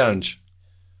editing challenge?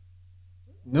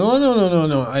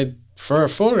 No. For a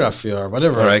photograph for you or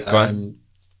whatever. All right, go on.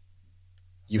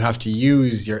 You have to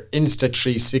use your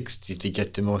Insta360 to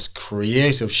get the most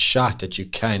creative shot that you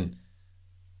can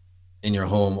in your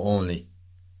home only.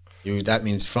 That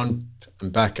means front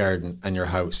and back garden and your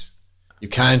house. You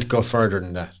can't go further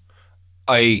than that.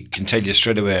 I can tell you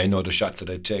straight away I know the shot that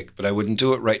I'd take, but I wouldn't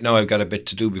do it right now. I've got a bit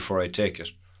to do before I take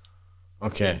it.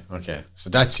 Okay.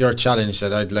 So that's your challenge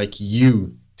that I'd like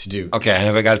you to do. Okay, and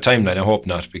have I got a timeline? I hope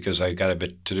not, because I've got a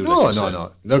bit to do.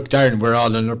 No. Look, Darren, we're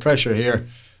all under pressure here.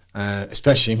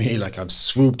 Especially me, like I'm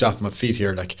swooped off my feet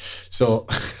here, like so.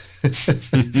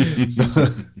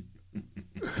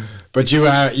 But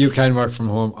you can work from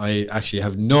home. I actually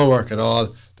have no work at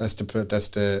all. That's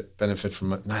the benefit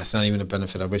from it. That's not even a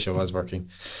benefit. I wish I was working.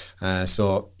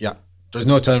 So yeah, there's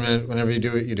no time limit. Whenever you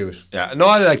do it, you do it. Yeah, no,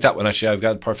 I like that one actually. I've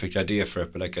got a perfect idea for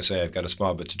it, but like I say, I've got a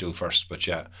small bit to do first. But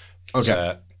yeah, it's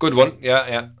a good one.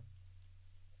 Yeah.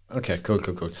 Okay, cool.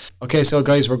 Okay, so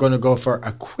guys, we're going to go for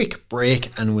a quick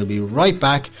break and we'll be right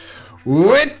back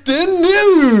with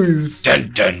the news.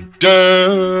 Dun, dun,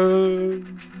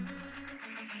 dun.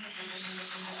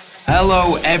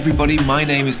 Hello everybody, my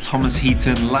name is Thomas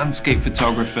Heaton, landscape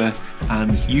photographer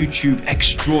and YouTube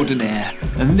extraordinaire,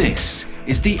 and this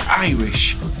is the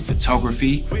Irish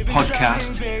Photography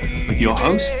Podcast with your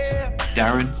hosts,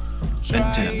 Darren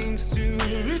and Dermot.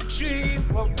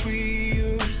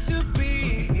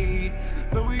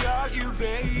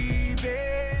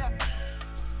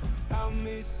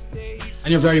 And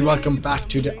you're very welcome back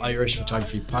to the Irish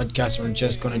Photography Podcast. We're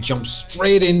just going to jump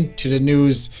straight into the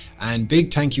news, and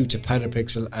big thank you to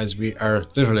Petapixel as we are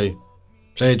literally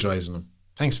plagiarising them.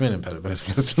 Thanks a million,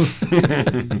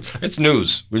 Petapixel. It's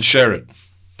news. We'll share it.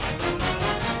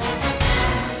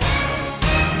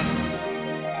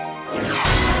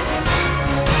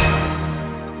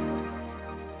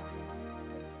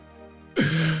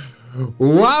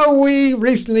 Huawei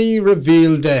recently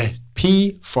revealed the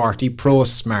P40 Pro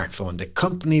smartphone, the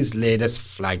company's latest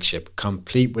flagship,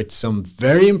 complete with some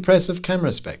very impressive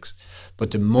camera specs. But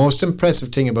the most impressive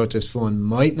thing about this phone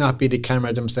might not be the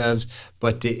camera themselves,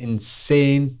 but the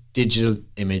insane digital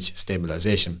image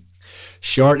stabilization.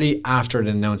 Shortly after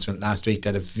the announcement last week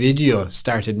that a video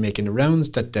started making the rounds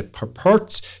that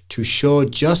purports to show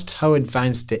just how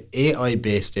advanced the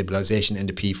AI-based stabilization in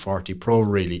the P40 Pro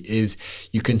really is.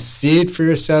 You can see it for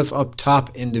yourself up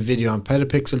top in the video on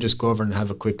Petapixel. Just go over and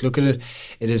have a quick look at it.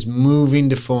 It is moving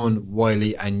the phone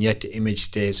wildly, and yet the image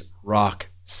stays rock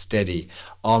steady,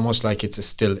 almost like it's a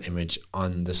still image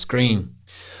on the screen.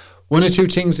 One of two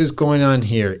things is going on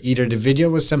here. Either the video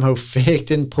was somehow faked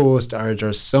in post, or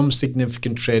there's some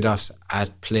significant trade-offs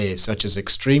at play, such as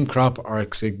extreme crop or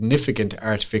a significant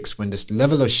artifix when this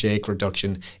level of shake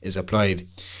reduction is applied.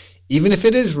 Even if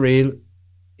it is real,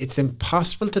 it's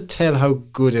impossible to tell how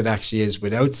good it actually is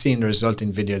without seeing the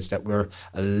resulting videos that were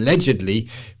allegedly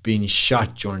being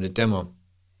shot during the demo.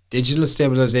 Digital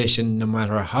stabilization, no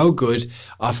matter how good,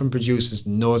 often produces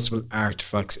noticeable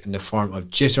artifacts in the form of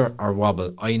jitter or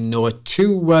wobble. I know it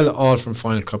too well, all from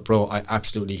Final Cut Pro. I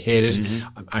absolutely hate it.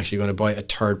 I'm actually going to buy a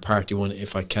third-party one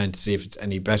if I can to see if it's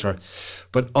any better.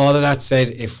 But all of that said,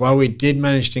 if Huawei did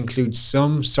manage to include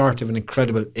some sort of an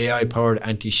incredible AI-powered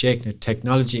anti-shake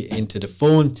technology into the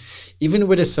phone, even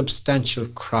with a substantial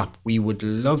crop, we would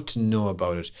love to know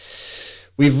about it.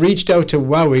 We've reached out to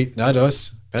Huawei, not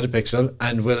us, petapixel,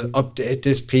 and we'll update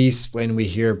this piece when we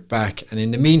hear back. And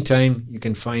in the meantime, you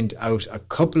can find out a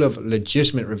couple of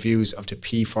legitimate reviews of the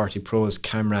P40 Pro's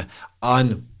camera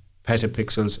on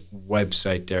Petapixel's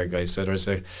website there, guys. So there's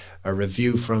a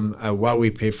review from a Huawei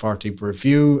P40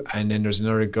 review, and then there's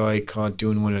another guy called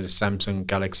doing one of the Samsung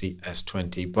Galaxy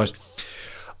S20. But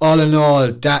all in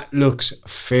all, that looks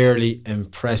fairly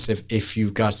impressive if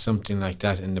you've got something like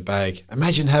that in the bag.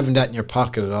 Imagine having that in your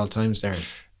pocket at all times, Darren.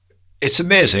 It's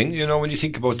amazing, when you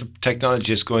think about the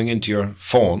technology that's going into your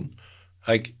phone.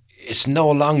 Like, it's no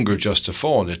longer just a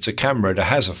phone. It's a camera that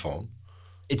has a phone.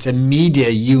 It's a media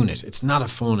unit. It's not a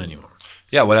phone anymore.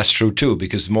 Yeah, well, that's true too,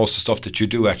 because most of the stuff that you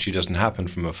do actually doesn't happen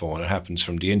from a phone. It happens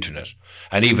from the internet.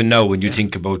 And even now, when you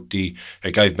think about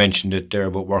like I've mentioned it there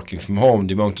about working from home,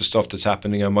 the amount of stuff that's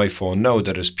happening on my phone now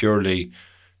that is purely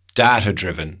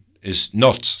data-driven is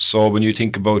nuts. So when you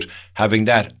think about having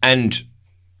that and,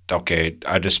 okay,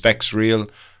 are the specs real?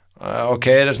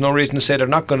 Okay, there's no reason to say they're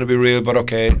not going to be real, but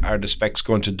okay, are the specs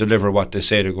going to deliver what they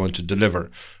say they're going to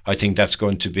deliver? I think that's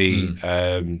going to be,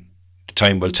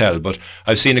 time will tell. But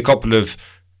I've seen a couple of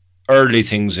early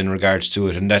things in regards to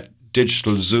it, and that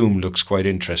digital zoom looks quite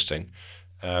interesting.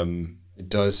 It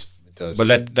does.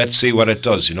 But let's see what it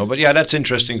does, But yeah, that's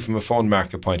interesting from a phone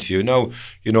market point of view. Now,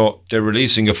 they're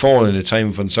releasing a phone in a time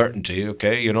of uncertainty,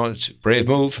 okay? It's a brave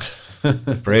move.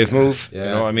 Brave move.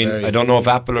 Yeah, I don't know if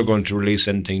Apple are going to release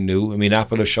anything new.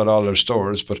 Apple has shut all their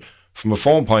stores, but from a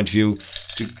phone point of view,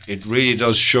 it really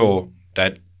does show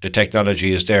that the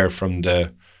technology is there from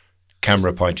the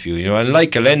camera point of view, and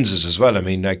Leica lenses as well.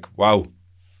 Wow.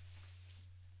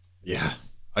 Yeah.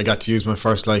 I got to use my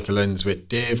first Leica lens with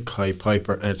Dave Kai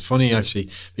Piper, and it's funny actually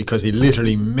because he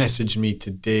literally messaged me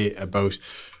today about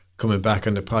coming back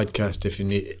on the podcast if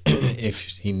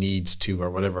he needs to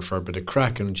or whatever for a bit of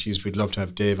crack. And we'd love to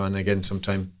have Dave on again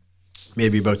sometime,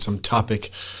 maybe about some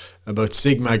topic about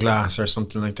Sigma glass or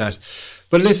something like that.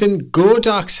 But listen,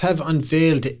 Godox have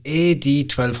unveiled the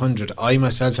AD1200. I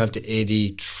myself have the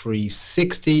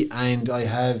AD360 and I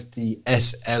have the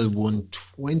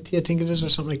SL120, I think it is, or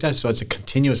something like that. So it's a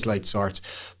continuous light source,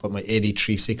 but my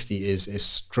AD360 is a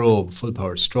strobe, full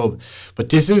powered strobe. But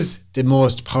this is the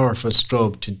most powerful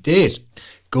strobe to date.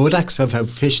 Godox have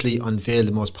officially unveiled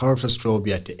the most powerful strobe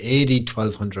yet, the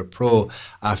AD1200 Pro,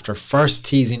 after first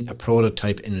teasing a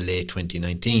prototype in late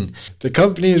 2019. The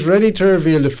company is ready to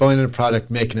reveal the final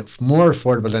product, making it more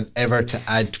affordable than ever to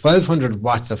add 1200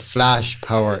 watts of flash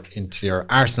power into your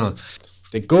arsenal.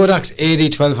 The Godox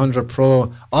AD1200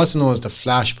 Pro, also known as the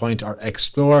Flashpoint or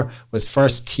Explorer, was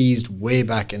first teased way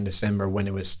back in December when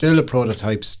it was still a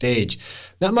prototype stage.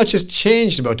 Not much has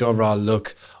changed about the overall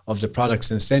look of the product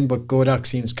since then, but Godox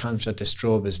seems confident the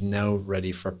strobe is now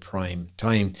ready for prime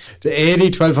time. The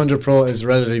AD1200 Pro is a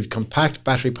relatively compact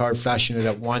battery-powered flash unit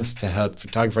that wants to help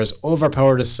photographers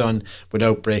overpower the sun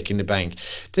without breaking the bank.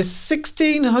 The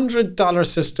 $1,600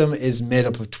 system is made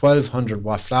up of 1200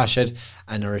 watt flash head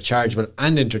and a rechargeable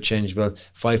and interchangeable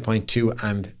 5.2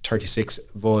 amp 36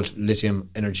 volt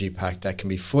lithium energy pack that can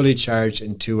be fully charged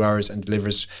in 2 hours and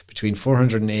delivers between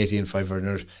 480 and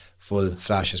 500 full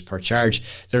flashes per charge.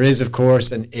 There is, of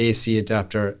course, an AC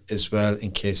adapter as well in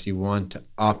case you want to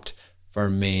opt for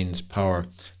mains power.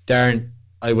 Darren,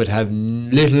 I would have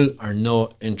little or no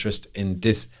interest in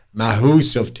this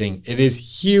mahoos of thing. It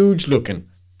is huge looking.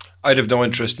 I'd have no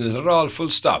interest in it at all, full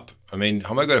stop. How am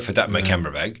I going to fit that in my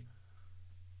camera bag?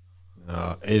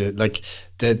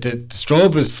 The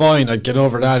strobe is fine. I'd get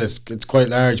over that. It's quite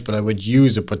large, but I would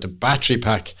use it. But the battery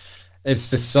pack,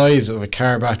 it's the size of a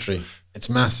car battery. It's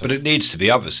massive. But it needs to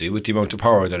be, obviously, with the amount of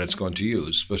power that it's going to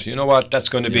use. But you know what? That's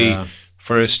going to be,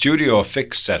 for a studio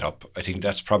fixed setup, I think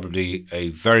that's probably a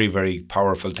very, very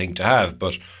powerful thing to have.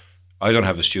 But I don't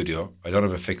have a studio. I don't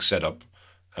have a fixed setup.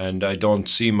 And I don't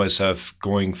see myself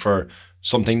going for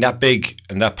something that big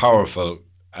and that powerful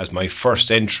as my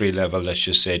first entry level, let's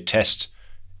just say, test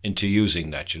into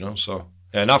using that, So,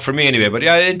 yeah, not for me anyway. But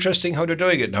yeah, interesting how they're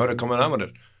doing it and how they're coming on with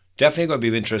it. Definitely going to be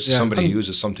of interest to somebody who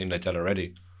uses something like that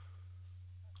already.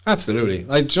 Absolutely.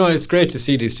 It's great to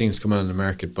see these things come on the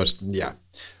market, but yeah,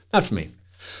 not for me.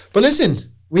 But listen,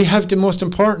 we have the most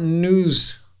important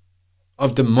news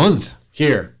of the month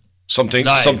here. Something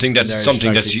that's for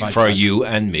podcast. You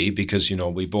and me, because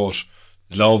we both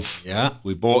love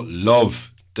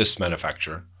this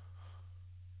manufacturer.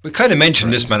 We kind of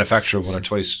mentioned this manufacturer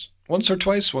once or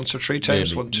three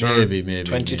times, maybe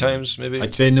 20 times, maybe.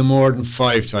 I'd say no more than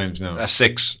 5 times now.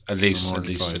 6 at least.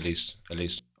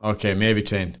 Okay, maybe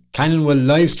 10. Canon will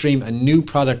live stream a new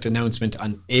product announcement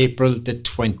on April the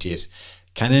 20th.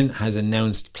 Canon has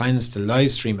announced plans to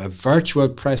live stream a virtual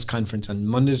press conference on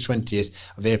Monday the 20th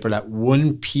of April at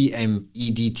 1 p.m.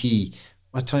 EDT.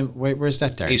 What time? Where's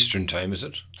that there? Eastern time, is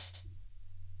it?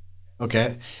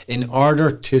 Okay. In order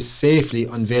to safely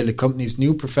unveil the company's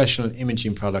new professional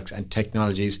imaging products and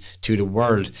technologies to the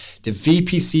world. The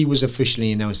VPC was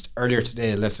officially announced earlier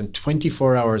today, less than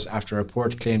 24 hours after a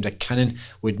report claimed that Canon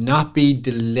would not be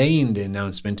delaying the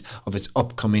announcement of its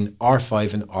upcoming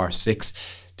R5 and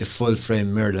R6, the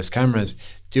full-frame mirrorless cameras.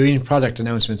 Doing product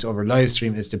announcements over live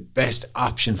stream is the best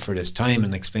option for this time,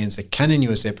 and explains the Canon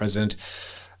USA president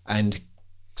and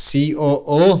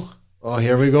COO. Oh,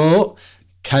 here we go.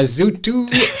 Kazuto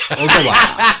Ogawa.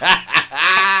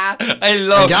 I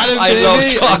love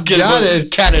talking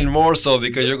about Canon more so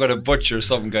because you're going to butcher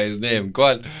some guy's name. Go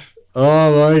on.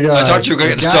 Oh my god! I thought you were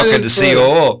going to get stuck in the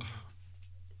COO.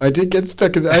 I did get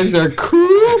stuck in the answer.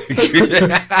 Cool.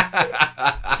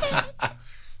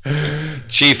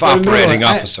 Chief Operating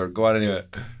Officer. Go on anyway.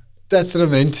 That's what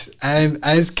I meant.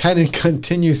 As Canon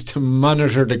continues to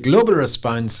monitor the global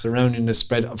response surrounding the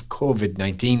spread of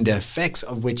COVID-19, the effects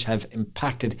of which have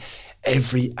impacted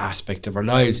every aspect of our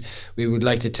lives, we would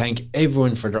like to thank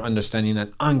everyone for their understanding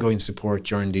and ongoing support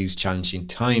during these challenging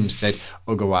times, said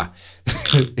Ogawa.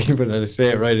 Even though I say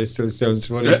it right, it still sounds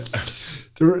funny. Yeah.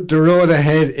 The road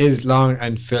ahead is long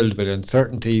and filled with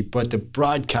uncertainty, but the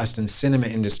broadcast and cinema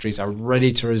industries are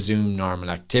ready to resume normal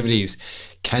activities.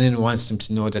 Canon wants them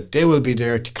to know that they will be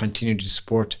there to continue the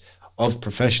support of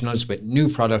professionals with new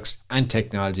products and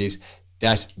technologies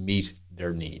that meet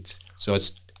their needs. So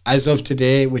it's as of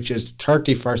today, which is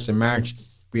 31st of March,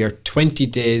 we are 20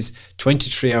 days,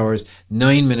 23 hours,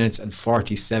 9 minutes and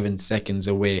 47 seconds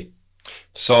away.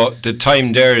 So the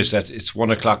time there is that it's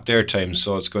 1 o'clock their time,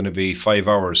 so it's going to be 5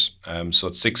 hours. So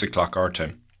it's 6 o'clock our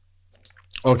time.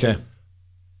 Okay.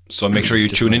 So make sure you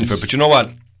tune in for it. But you know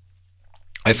what?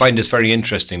 I find this very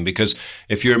interesting because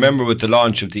if you remember with the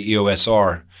launch of the EOS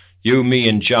R, you, me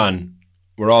and John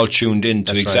were all tuned in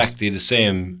to exactly the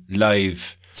same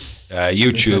live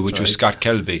YouTube, which was Scott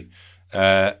Kelby.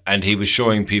 And he was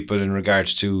showing people in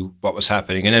regards to what was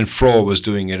happening. And then Fro was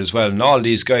doing it as well. And all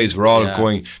these guys were all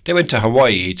going, they went to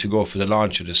Hawaii to go for the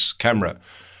launch of this camera.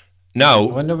 Now,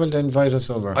 I wonder will they invite us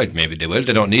over? Maybe they will.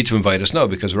 They don't need to invite us now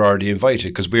because we're already invited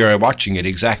because we are watching it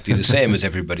exactly the same as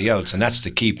everybody else. And that's the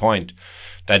key point,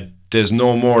 that there's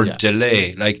no more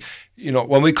delay. Like, you know,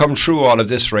 when we come through all of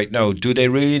this right now, do they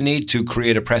really need to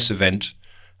create a press event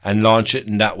and launch it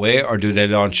in that way, or do they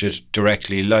launch it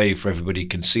directly live where everybody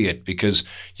can see it? Because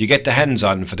you get the hands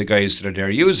on for the guys that are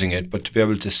there using it, but to be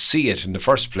able to see it in the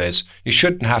first place, you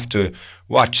shouldn't have to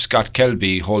watch Scott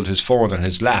Kelby hold his phone on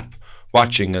his lap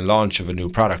watching a launch of a new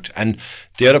product. And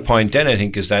the other point then I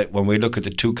think is that when we look at the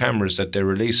two cameras that they're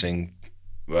releasing,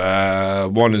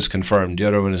 one is confirmed, the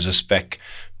other one is a spec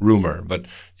rumor, but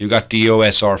you got the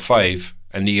EOS R5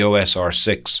 and the EOS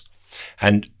R6,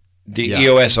 and the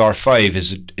EOS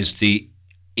R5 is the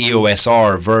EOS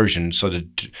R version. So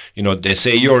that, you know, they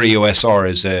say your EOS R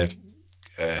is a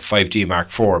 5D Mark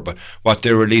IV, but what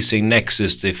they're releasing next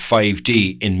is the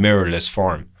 5D in mirrorless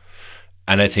form,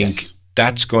 and I think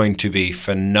that's going to be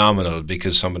phenomenal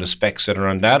because some of the specs that are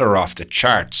on that are off the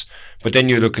charts. But then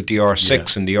you look at the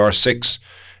R6, and the R6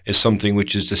 is something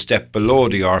which is the step below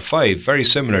the R5, very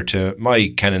similar to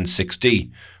my Canon 6D,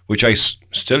 which I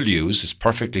still use. It's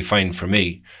perfectly fine for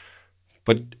me.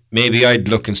 But maybe I'd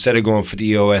look, instead of going for the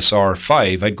EOS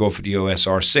R5, I'd go for the EOS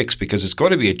R6 because it's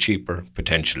going to be a cheaper,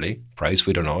 potentially, price.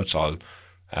 We don't know. It's all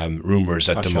rumours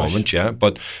at the moment,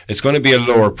 but it's going to be a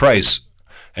lower price.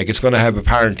 Like, it's going to have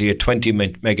apparently a 20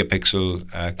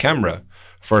 megapixel camera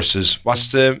versus,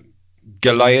 what's the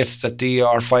Goliath that the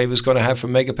R5 is going to have for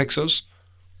megapixels?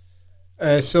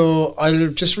 So I'll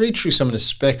just read through some of the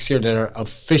specs here that are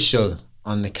official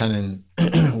on the Canon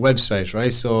website,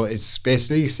 right? So it's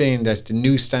basically saying that the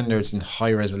new standards in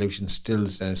high resolution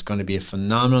stills, and it's going to be a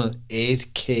phenomenal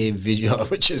 8K video,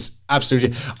 which is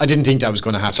absolutely, I didn't think that was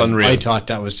going to happen. It's unreal. I thought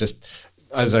that was just,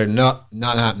 not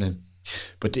happening.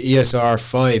 But the EOS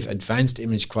R5 advanced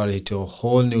image quality to a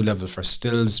whole new level for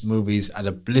stills movies at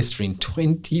a blistering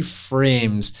 20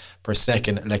 frames per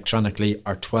second electronically,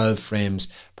 or 12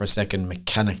 frames per second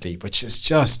mechanically, which is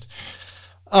just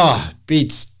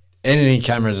beats any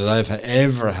camera that I've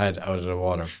ever had out of the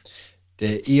water.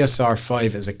 The EOS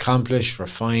R5 is accomplished,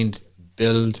 refined,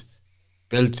 built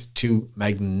to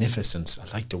magnificence.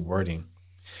 I like the wording.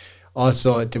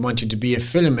 Also, they want you to be a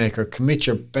filmmaker, commit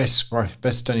your best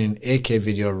stunning 8K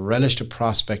video, relish the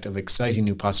prospect of exciting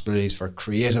new possibilities for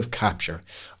creative capture,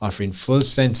 offering full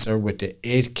sensor with the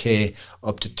 8K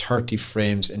up to 30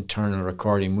 frames internal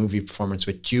recording movie performance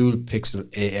with dual pixel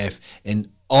AF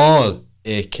in all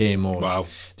 8K mode. Wow.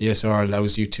 DSLR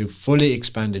allows you to fully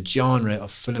expand the genre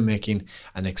of filmmaking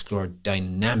and explore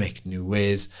dynamic new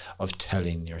ways of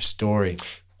telling your story.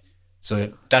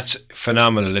 So that's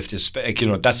phenomenal. If the spec,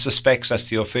 that's the specs, that's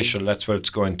the official, that's what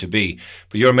it's going to be.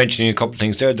 But you're mentioning a couple of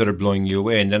things there that are blowing you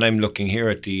away. And then I'm looking here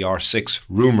at the R6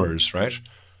 rumors, right?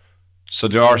 So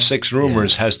the R6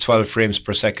 rumors has 12 frames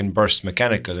per second burst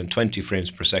mechanical and 20 frames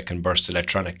per second burst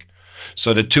electronic.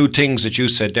 So the two things that you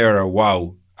said there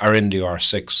are in the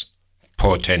R6,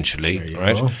 potentially,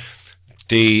 right? Go.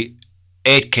 The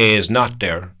 8K is not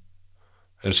there.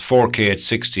 There's 4K at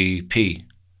 60p.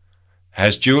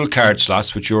 Has dual card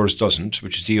slots, which yours doesn't,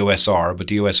 which is the EOS R, but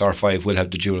the EOS R5 will have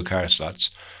the dual card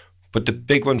slots. But the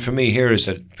big one for me here is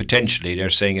that potentially they're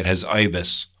saying it has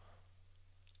IBIS.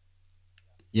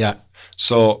 Yeah.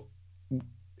 So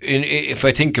if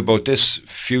I think about this,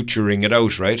 futuring it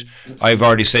out, right, I've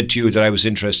already said to you that I was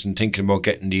interested in thinking about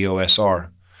getting the EOS R.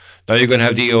 Now you're going to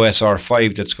have the EOS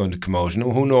R5 that's going to come out.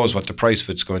 Who knows what the price of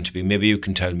it's going to be? Maybe you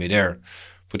can tell me there.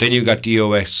 But then you got the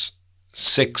EOS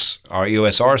 6 or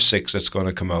EOS R6 that's going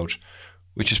to come out,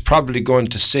 which is probably going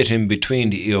to sit in between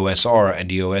the EOS R and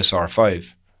the EOS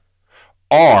R5.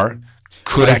 Or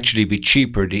could actually be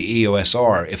cheaper, the EOS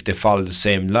R, if they follow the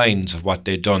same lines of what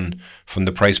they've done from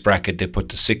the price bracket they put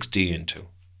the 6D into.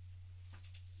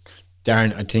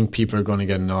 Darren, I think people are going to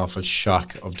get an awful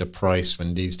shock of the price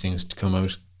when these things come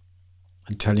out.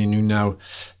 I'm telling you now,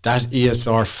 that EOS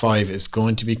R5 is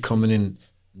going to be coming in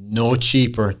no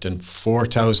cheaper than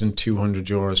 4,200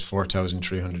 euros,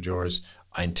 4,300 euros.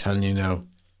 I'm telling you now.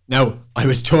 Now, I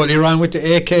was totally wrong with the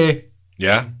 8K.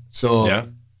 Yeah. So, yeah.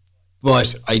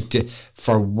 But I did,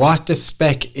 for what the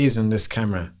spec is in this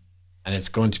camera, and it's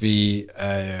going to be,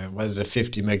 a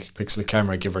 50 megapixel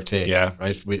camera, give or take. Yeah.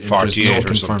 Right? There's no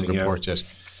confirmed report yet.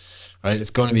 Right? It's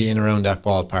going to be in around that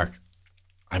ballpark.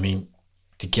 I mean,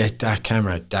 to get that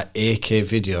camera, that 8K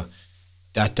video,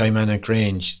 that dynamic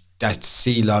range, that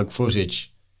C-log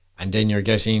footage, and then you're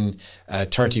getting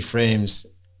 30 frames,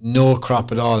 no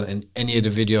crop at all in any of the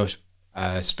video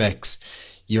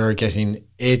specs. You're getting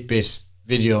 8-bit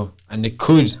video, and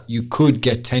you could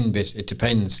get 10-bit. It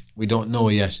depends. We don't know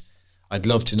yet. I'd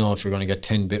love to know if you're going to get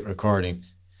 10-bit recording.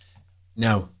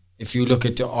 Now, if you look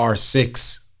at the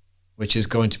R6, which is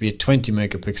going to be a 20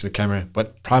 megapixel camera,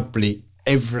 but probably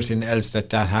everything else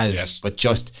that has, but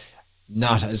just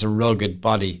not as a rugged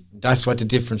body. That's what the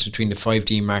difference between the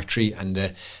 5D Mark III and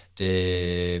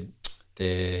the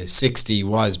 6D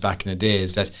was back in the day,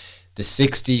 is that the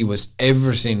 6D was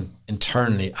everything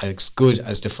internally as good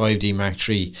as the 5D Mark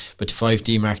III, but the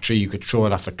 5D Mark III, you could throw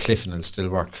it off a cliff and it'll still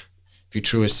work. If you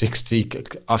threw a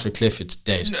 6D off a cliff, it's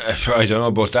dead. I don't know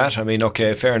about that. I mean,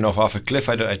 okay, fair enough. Off a cliff,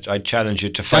 I'd challenge you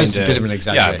to find That's a bit of an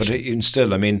exaggeration. Yeah, but even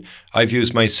still, I mean, I've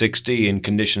used my 6D in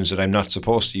conditions that I'm not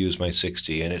supposed to use my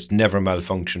 6D, and it's never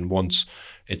malfunctioned once.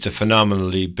 It's a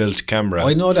phenomenally built camera.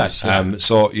 I know that. Yeah.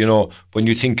 So, when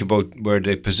you think about where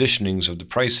the positionings of the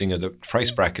pricing of the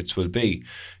price brackets will be,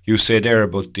 you say there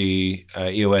about the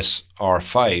EOS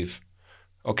R5.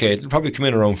 Okay, it'll probably come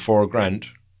in around $4,000,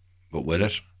 but will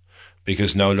it?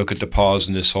 Because now look at the pause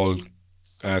in this whole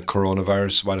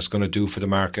coronavirus, what it's going to do for the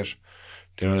market.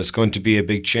 It's going to be a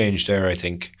big change there, I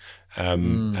think.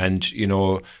 And,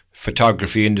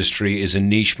 photography industry is a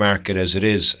niche market as it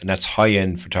is, and that's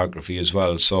high-end photography as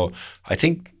well. So I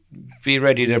think be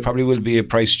ready. There probably will be a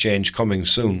price change coming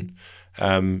soon.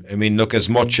 I mean, look, as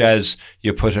much as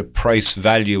you put a price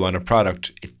value on a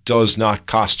product, it does not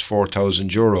cost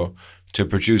 €4,000 to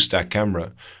produce that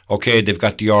camera. Okay, they've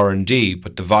got the R&D,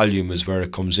 but the volume is where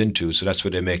it comes into, so that's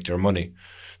where they make their money.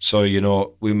 So,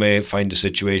 we may find a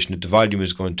situation that the volume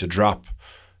is going to drop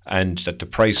and that the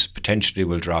price potentially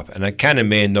will drop. And it kind of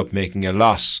may end up making a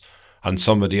loss on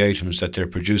some of the items that they're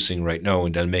producing right now,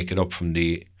 and they'll make it up from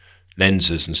the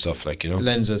lenses and stuff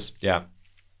Lenses. Yeah.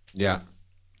 Yeah.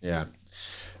 Yeah.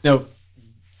 Now,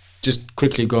 just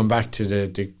quickly going back to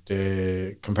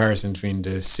the comparison between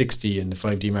the 60 and the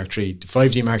 5D Mark III. The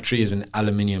 5D Mark III is an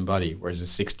aluminium body, whereas the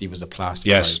 60 was a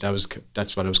plastic body.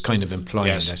 That's what I was kind of implying.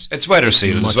 Yes. It's weather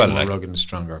sealed as well. Much more rugged and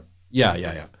stronger.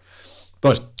 Yeah.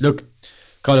 But look,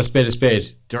 call a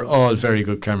spade. They're all very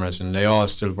good cameras, and they all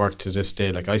still work to this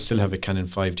day. Like, I still have a Canon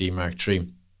 5D Mark III,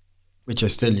 which I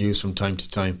still use from time to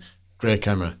time. Great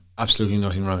camera. Absolutely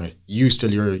nothing wrong with it. You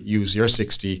still use your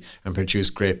 60 and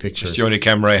produce great pictures. It's the only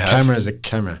camera I have. Camera is a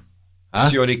camera. Huh?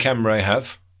 It's the only camera I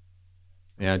have.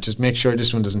 Yeah, just make sure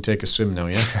this one doesn't take a swim now,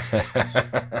 yeah?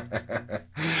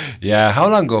 Yeah, how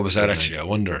long ago was that actually? I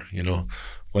wonder,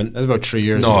 when... That's about 3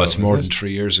 years ago. No, it's more than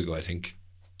 3 years ago, I think.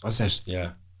 What's that?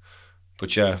 Yeah.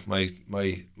 But yeah, my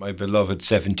beloved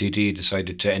 70D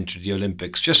decided to enter the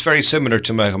Olympics. Just very similar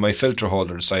to my filter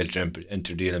holder decided to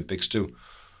enter the Olympics too.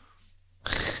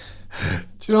 Do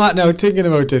you know what? Now thinking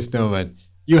about this, now, man,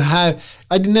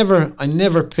 I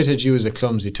never pitted you as a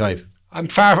clumsy type. I'm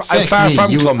far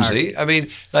from clumsy. I mean,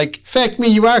 like... Feck me,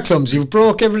 you are clumsy. You've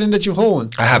broke everything that you've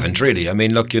honed. I haven't really. I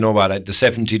mean, look, you know what? The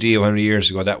 70D, how many years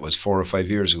ago? That was 4 or 5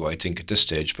 years ago, I think, at this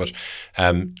stage. But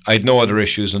I had no other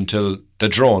issues until the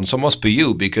drone. So it must be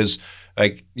you, because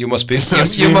like you must be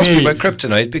you must be my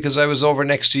kryptonite, because I was over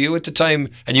next to you at the time,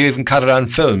 and you even caught it on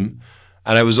film.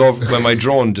 And I was over when my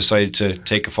drone decided to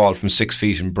take a fall from 6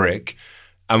 feet and break.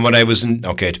 And when I was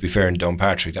to be fair, in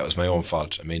Downpatrick, that was my own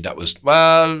fault. I mean, that wasn't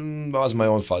my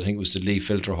own fault. I think it was the Lee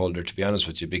filter holder, to be honest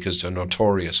with you, because they're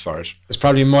notorious for it. It's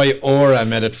probably my aura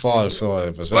made it fall, so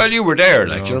it was... Well, you were there,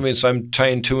 like, do you know what I mean? So I'm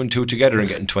tying 2 and 2 together and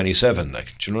getting 27,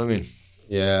 like, do you know what I mean?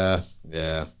 Yeah.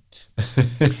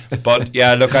 But,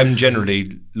 yeah, look, I'm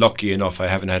generally lucky enough. I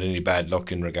haven't had any bad luck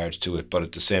in regards to it, but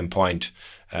at the same point,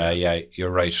 yeah, you're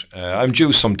right. I'm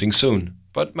due something soon.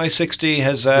 But my 60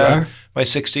 has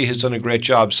done a great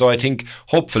job. So I think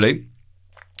hopefully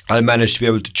I'll manage to be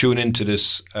able to tune into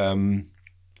this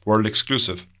world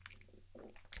exclusive,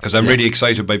 because I'm really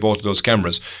excited by both of those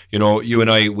cameras. You know, you and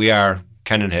I, we are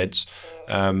Canon heads,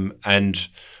 and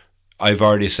I've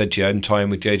already said to you I'm toying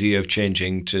with the idea of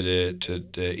changing to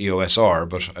the EOS R,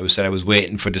 but I was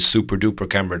waiting for the super duper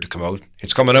camera to come out.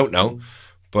 It's coming out now,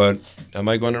 but am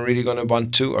I really going to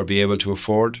want to or be able to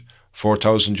afford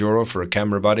 €4,000 for a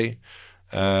camera body?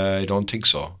 I don't think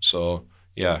so. So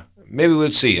yeah, maybe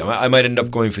we'll see. I might end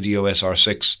up going for the EOS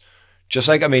R6. Just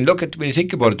like, I mean, look at when you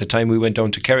think about it, the time we went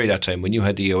down to Kerry that time, when you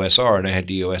had the EOS R and I had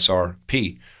the EOS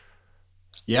RP.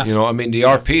 Yeah. You know, I mean, the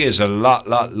RP is a lot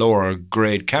lower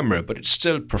grade camera, but it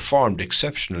still performed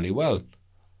exceptionally well.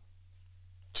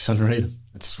 It's unreal.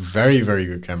 It's very, very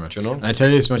good camera. Do you know? And I tell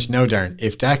you this much now, Darren,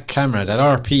 if that camera, that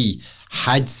RP,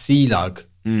 had C-Log,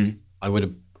 I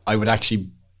would actually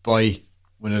buy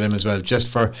one of them as well, just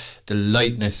for the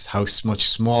lightness, how much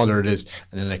smaller it is,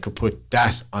 and then I could put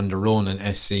that on the Ronin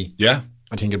SC. Yeah.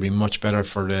 I think it'd be much better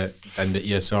than the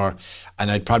ESR,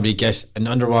 and I'd probably get an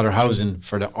underwater housing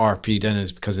for the RP then,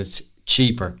 is because it's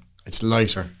cheaper, it's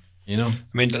lighter, you know.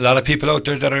 I mean, a lot of people out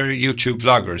there that are YouTube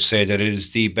vloggers say that it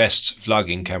is the best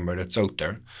vlogging camera that's out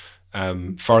there.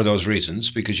 For those reasons,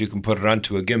 because you can put it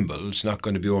onto a gimbal, it's not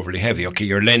going to be overly heavy. Okay,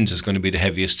 your lens is going to be the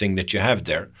heaviest thing that you have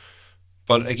there,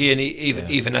 but again,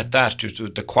 even at that, just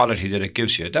with the quality that it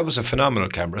gives you, that was a phenomenal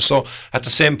camera. So at the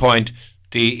same point,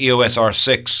 the EOS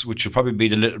R6, which would probably be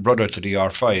the little brother to the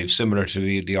R5, similar to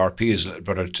the RP's little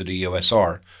brother to the EOS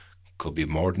R, could be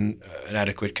more than an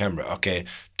adequate camera. Okay,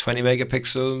 20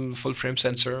 megapixel full frame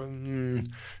sensor,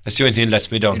 that's the only thing that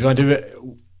lets me down.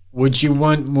 Would you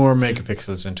want more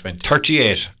megapixels than 20?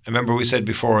 38. I remember we said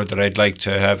before that I'd like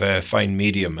to have a fine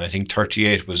medium. I think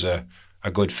 38 was a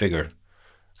good figure.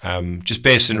 Just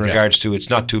based in regards to it's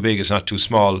not too big, it's not too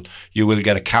small. You will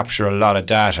get to capture a lot of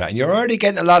data. And you're already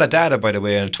getting a lot of data, by the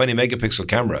way, on a 20 megapixel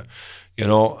camera. You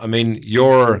know, I mean,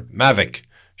 your Mavic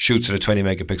shoots at a 20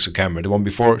 megapixel camera. The one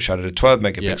before shot at a 12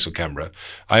 megapixel camera.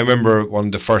 I remember one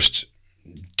of the first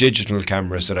digital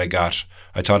cameras that I got,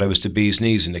 I thought I was the bee's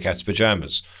knees in the cat's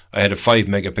pajamas. I had a 5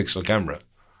 megapixel camera.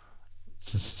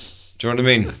 Do you know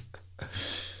what I mean?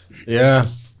 Yeah.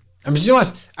 I mean, do you know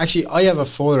what? Actually, I have a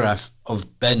photograph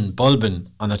of Ben Bulbin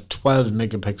on a 12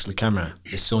 megapixel camera,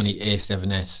 the Sony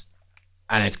A7S,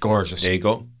 and it's gorgeous. There you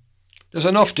go. There's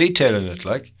enough detail in it,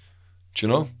 like, do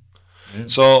you know? Yeah.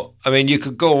 So, I mean, you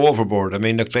could go overboard. I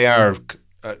mean, look, they are,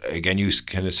 again, you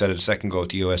kind of said it a second ago,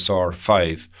 the EOS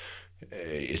R5,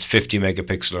 it's 50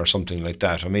 megapixel or something like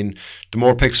that. I mean, the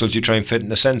more pixels you try and fit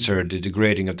in a sensor, the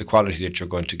degrading of the quality that you're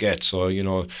going to get. So, you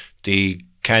know, the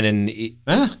Canon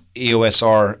EOS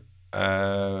R,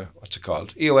 what's it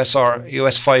called? EOS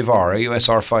 5R, EOS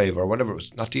R5 or whatever it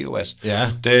was, not the EOS.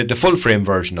 Yeah. The full frame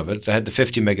version of it, they had the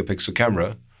 50 megapixel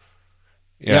camera.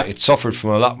 Yeah, it suffered from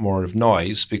a lot more of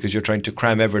noise because you're trying to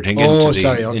cram everything into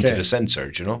the sensor,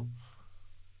 do you know?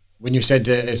 When you said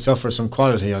it suffers from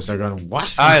quality, I was like going,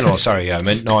 what? I know, sorry, I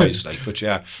meant noise, like, but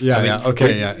yeah.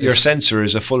 Your sensor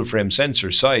is a full frame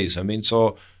sensor size. I mean,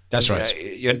 so that's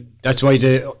right. That's why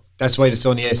the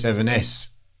Sony A7S,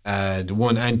 the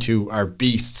 1 and 2 are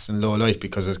beasts in low light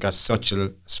because it's got such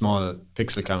a small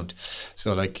pixel count.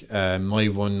 So like my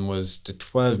one was the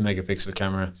 12 megapixel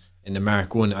camera in the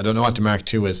Mark 1. I don't know what the Mark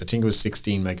 2 is. I think it was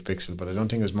 16 megapixel, but I don't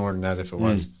think it was more than that if it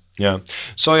was. Yeah.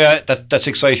 So yeah, that's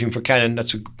exciting for Canon.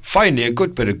 That's finally a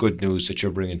good bit of good news that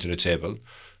you're bringing to the table.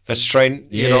 Let's try and,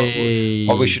 you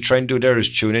know, what we should try and do there is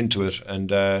tune into it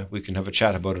and we can have a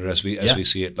chat about it as we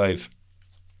see it live.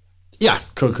 Yeah,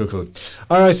 cool.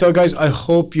 All right, so guys, I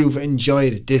hope you've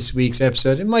enjoyed this week's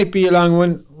episode. It might be a long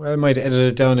one. I might edit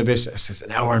it down a bit. It's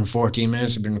an hour and 14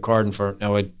 minutes I've been recording for.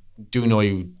 Now, I do know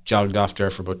you jogged off there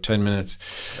for about 10 minutes.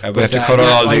 We have to cut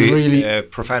out all the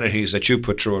profanities that you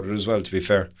put through it as well, to be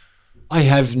fair. I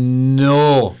have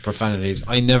no profanities.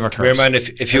 I never curse. Come here, man,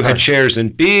 if you had shares in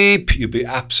beep, you'd be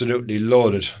absolutely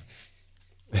loaded.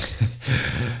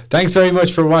 Thanks very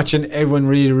much for watching. Everyone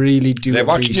really do. They're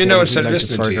watching you now instead of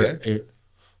listening to you.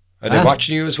 Are they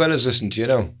watching you as well as listening to you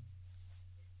now?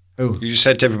 Who? You just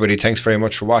said to everybody, thanks very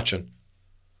much for watching.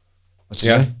 What's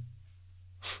that?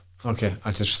 Okay,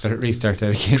 I'll just restart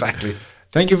that again. Exactly.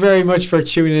 Thank you very much for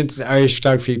tuning into the Irish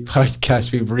Photography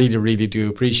Podcast. We really do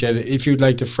appreciate it. If you'd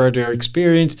like to further your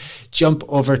experience, jump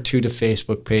over to the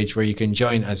Facebook page where you can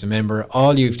join as a member.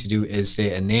 All you have to do is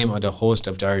say a name of the host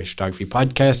of the Irish Photography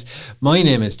Podcast. My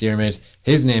name is Diarmuid.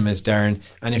 His name is Darren.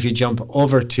 And if you jump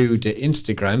over to the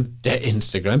Instagram,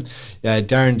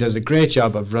 Darren does a great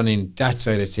job of running that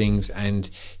side of things, and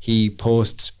he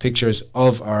posts pictures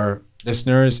of our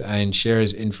listeners and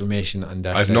shares information on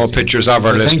that. I've no pictures of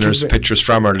our listeners, pictures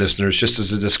from our listeners, just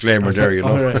as a disclaimer there, you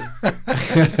know.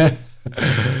 Right.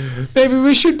 Maybe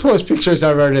we should post pictures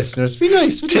of our listeners. Be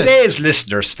nice. Today's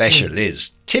listener special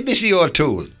is Timothy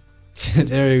O'Toole.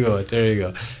 There you go.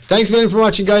 Thanks a million for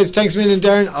watching, guys. Thanks a million,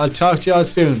 Darren. I'll talk to you all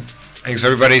soon. Thanks,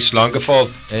 everybody. Slán go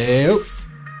fóill.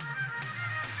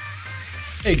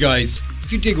 Hey guys,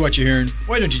 if you dig what you're hearing,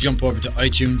 why don't you jump over to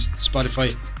iTunes,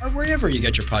 Spotify, or wherever you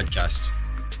get your podcasts.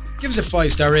 Give us a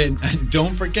 5-star rating and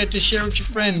don't forget to share with your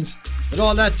friends. With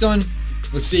all that done,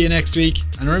 we'll see you next week,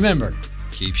 and remember,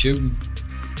 keep shooting.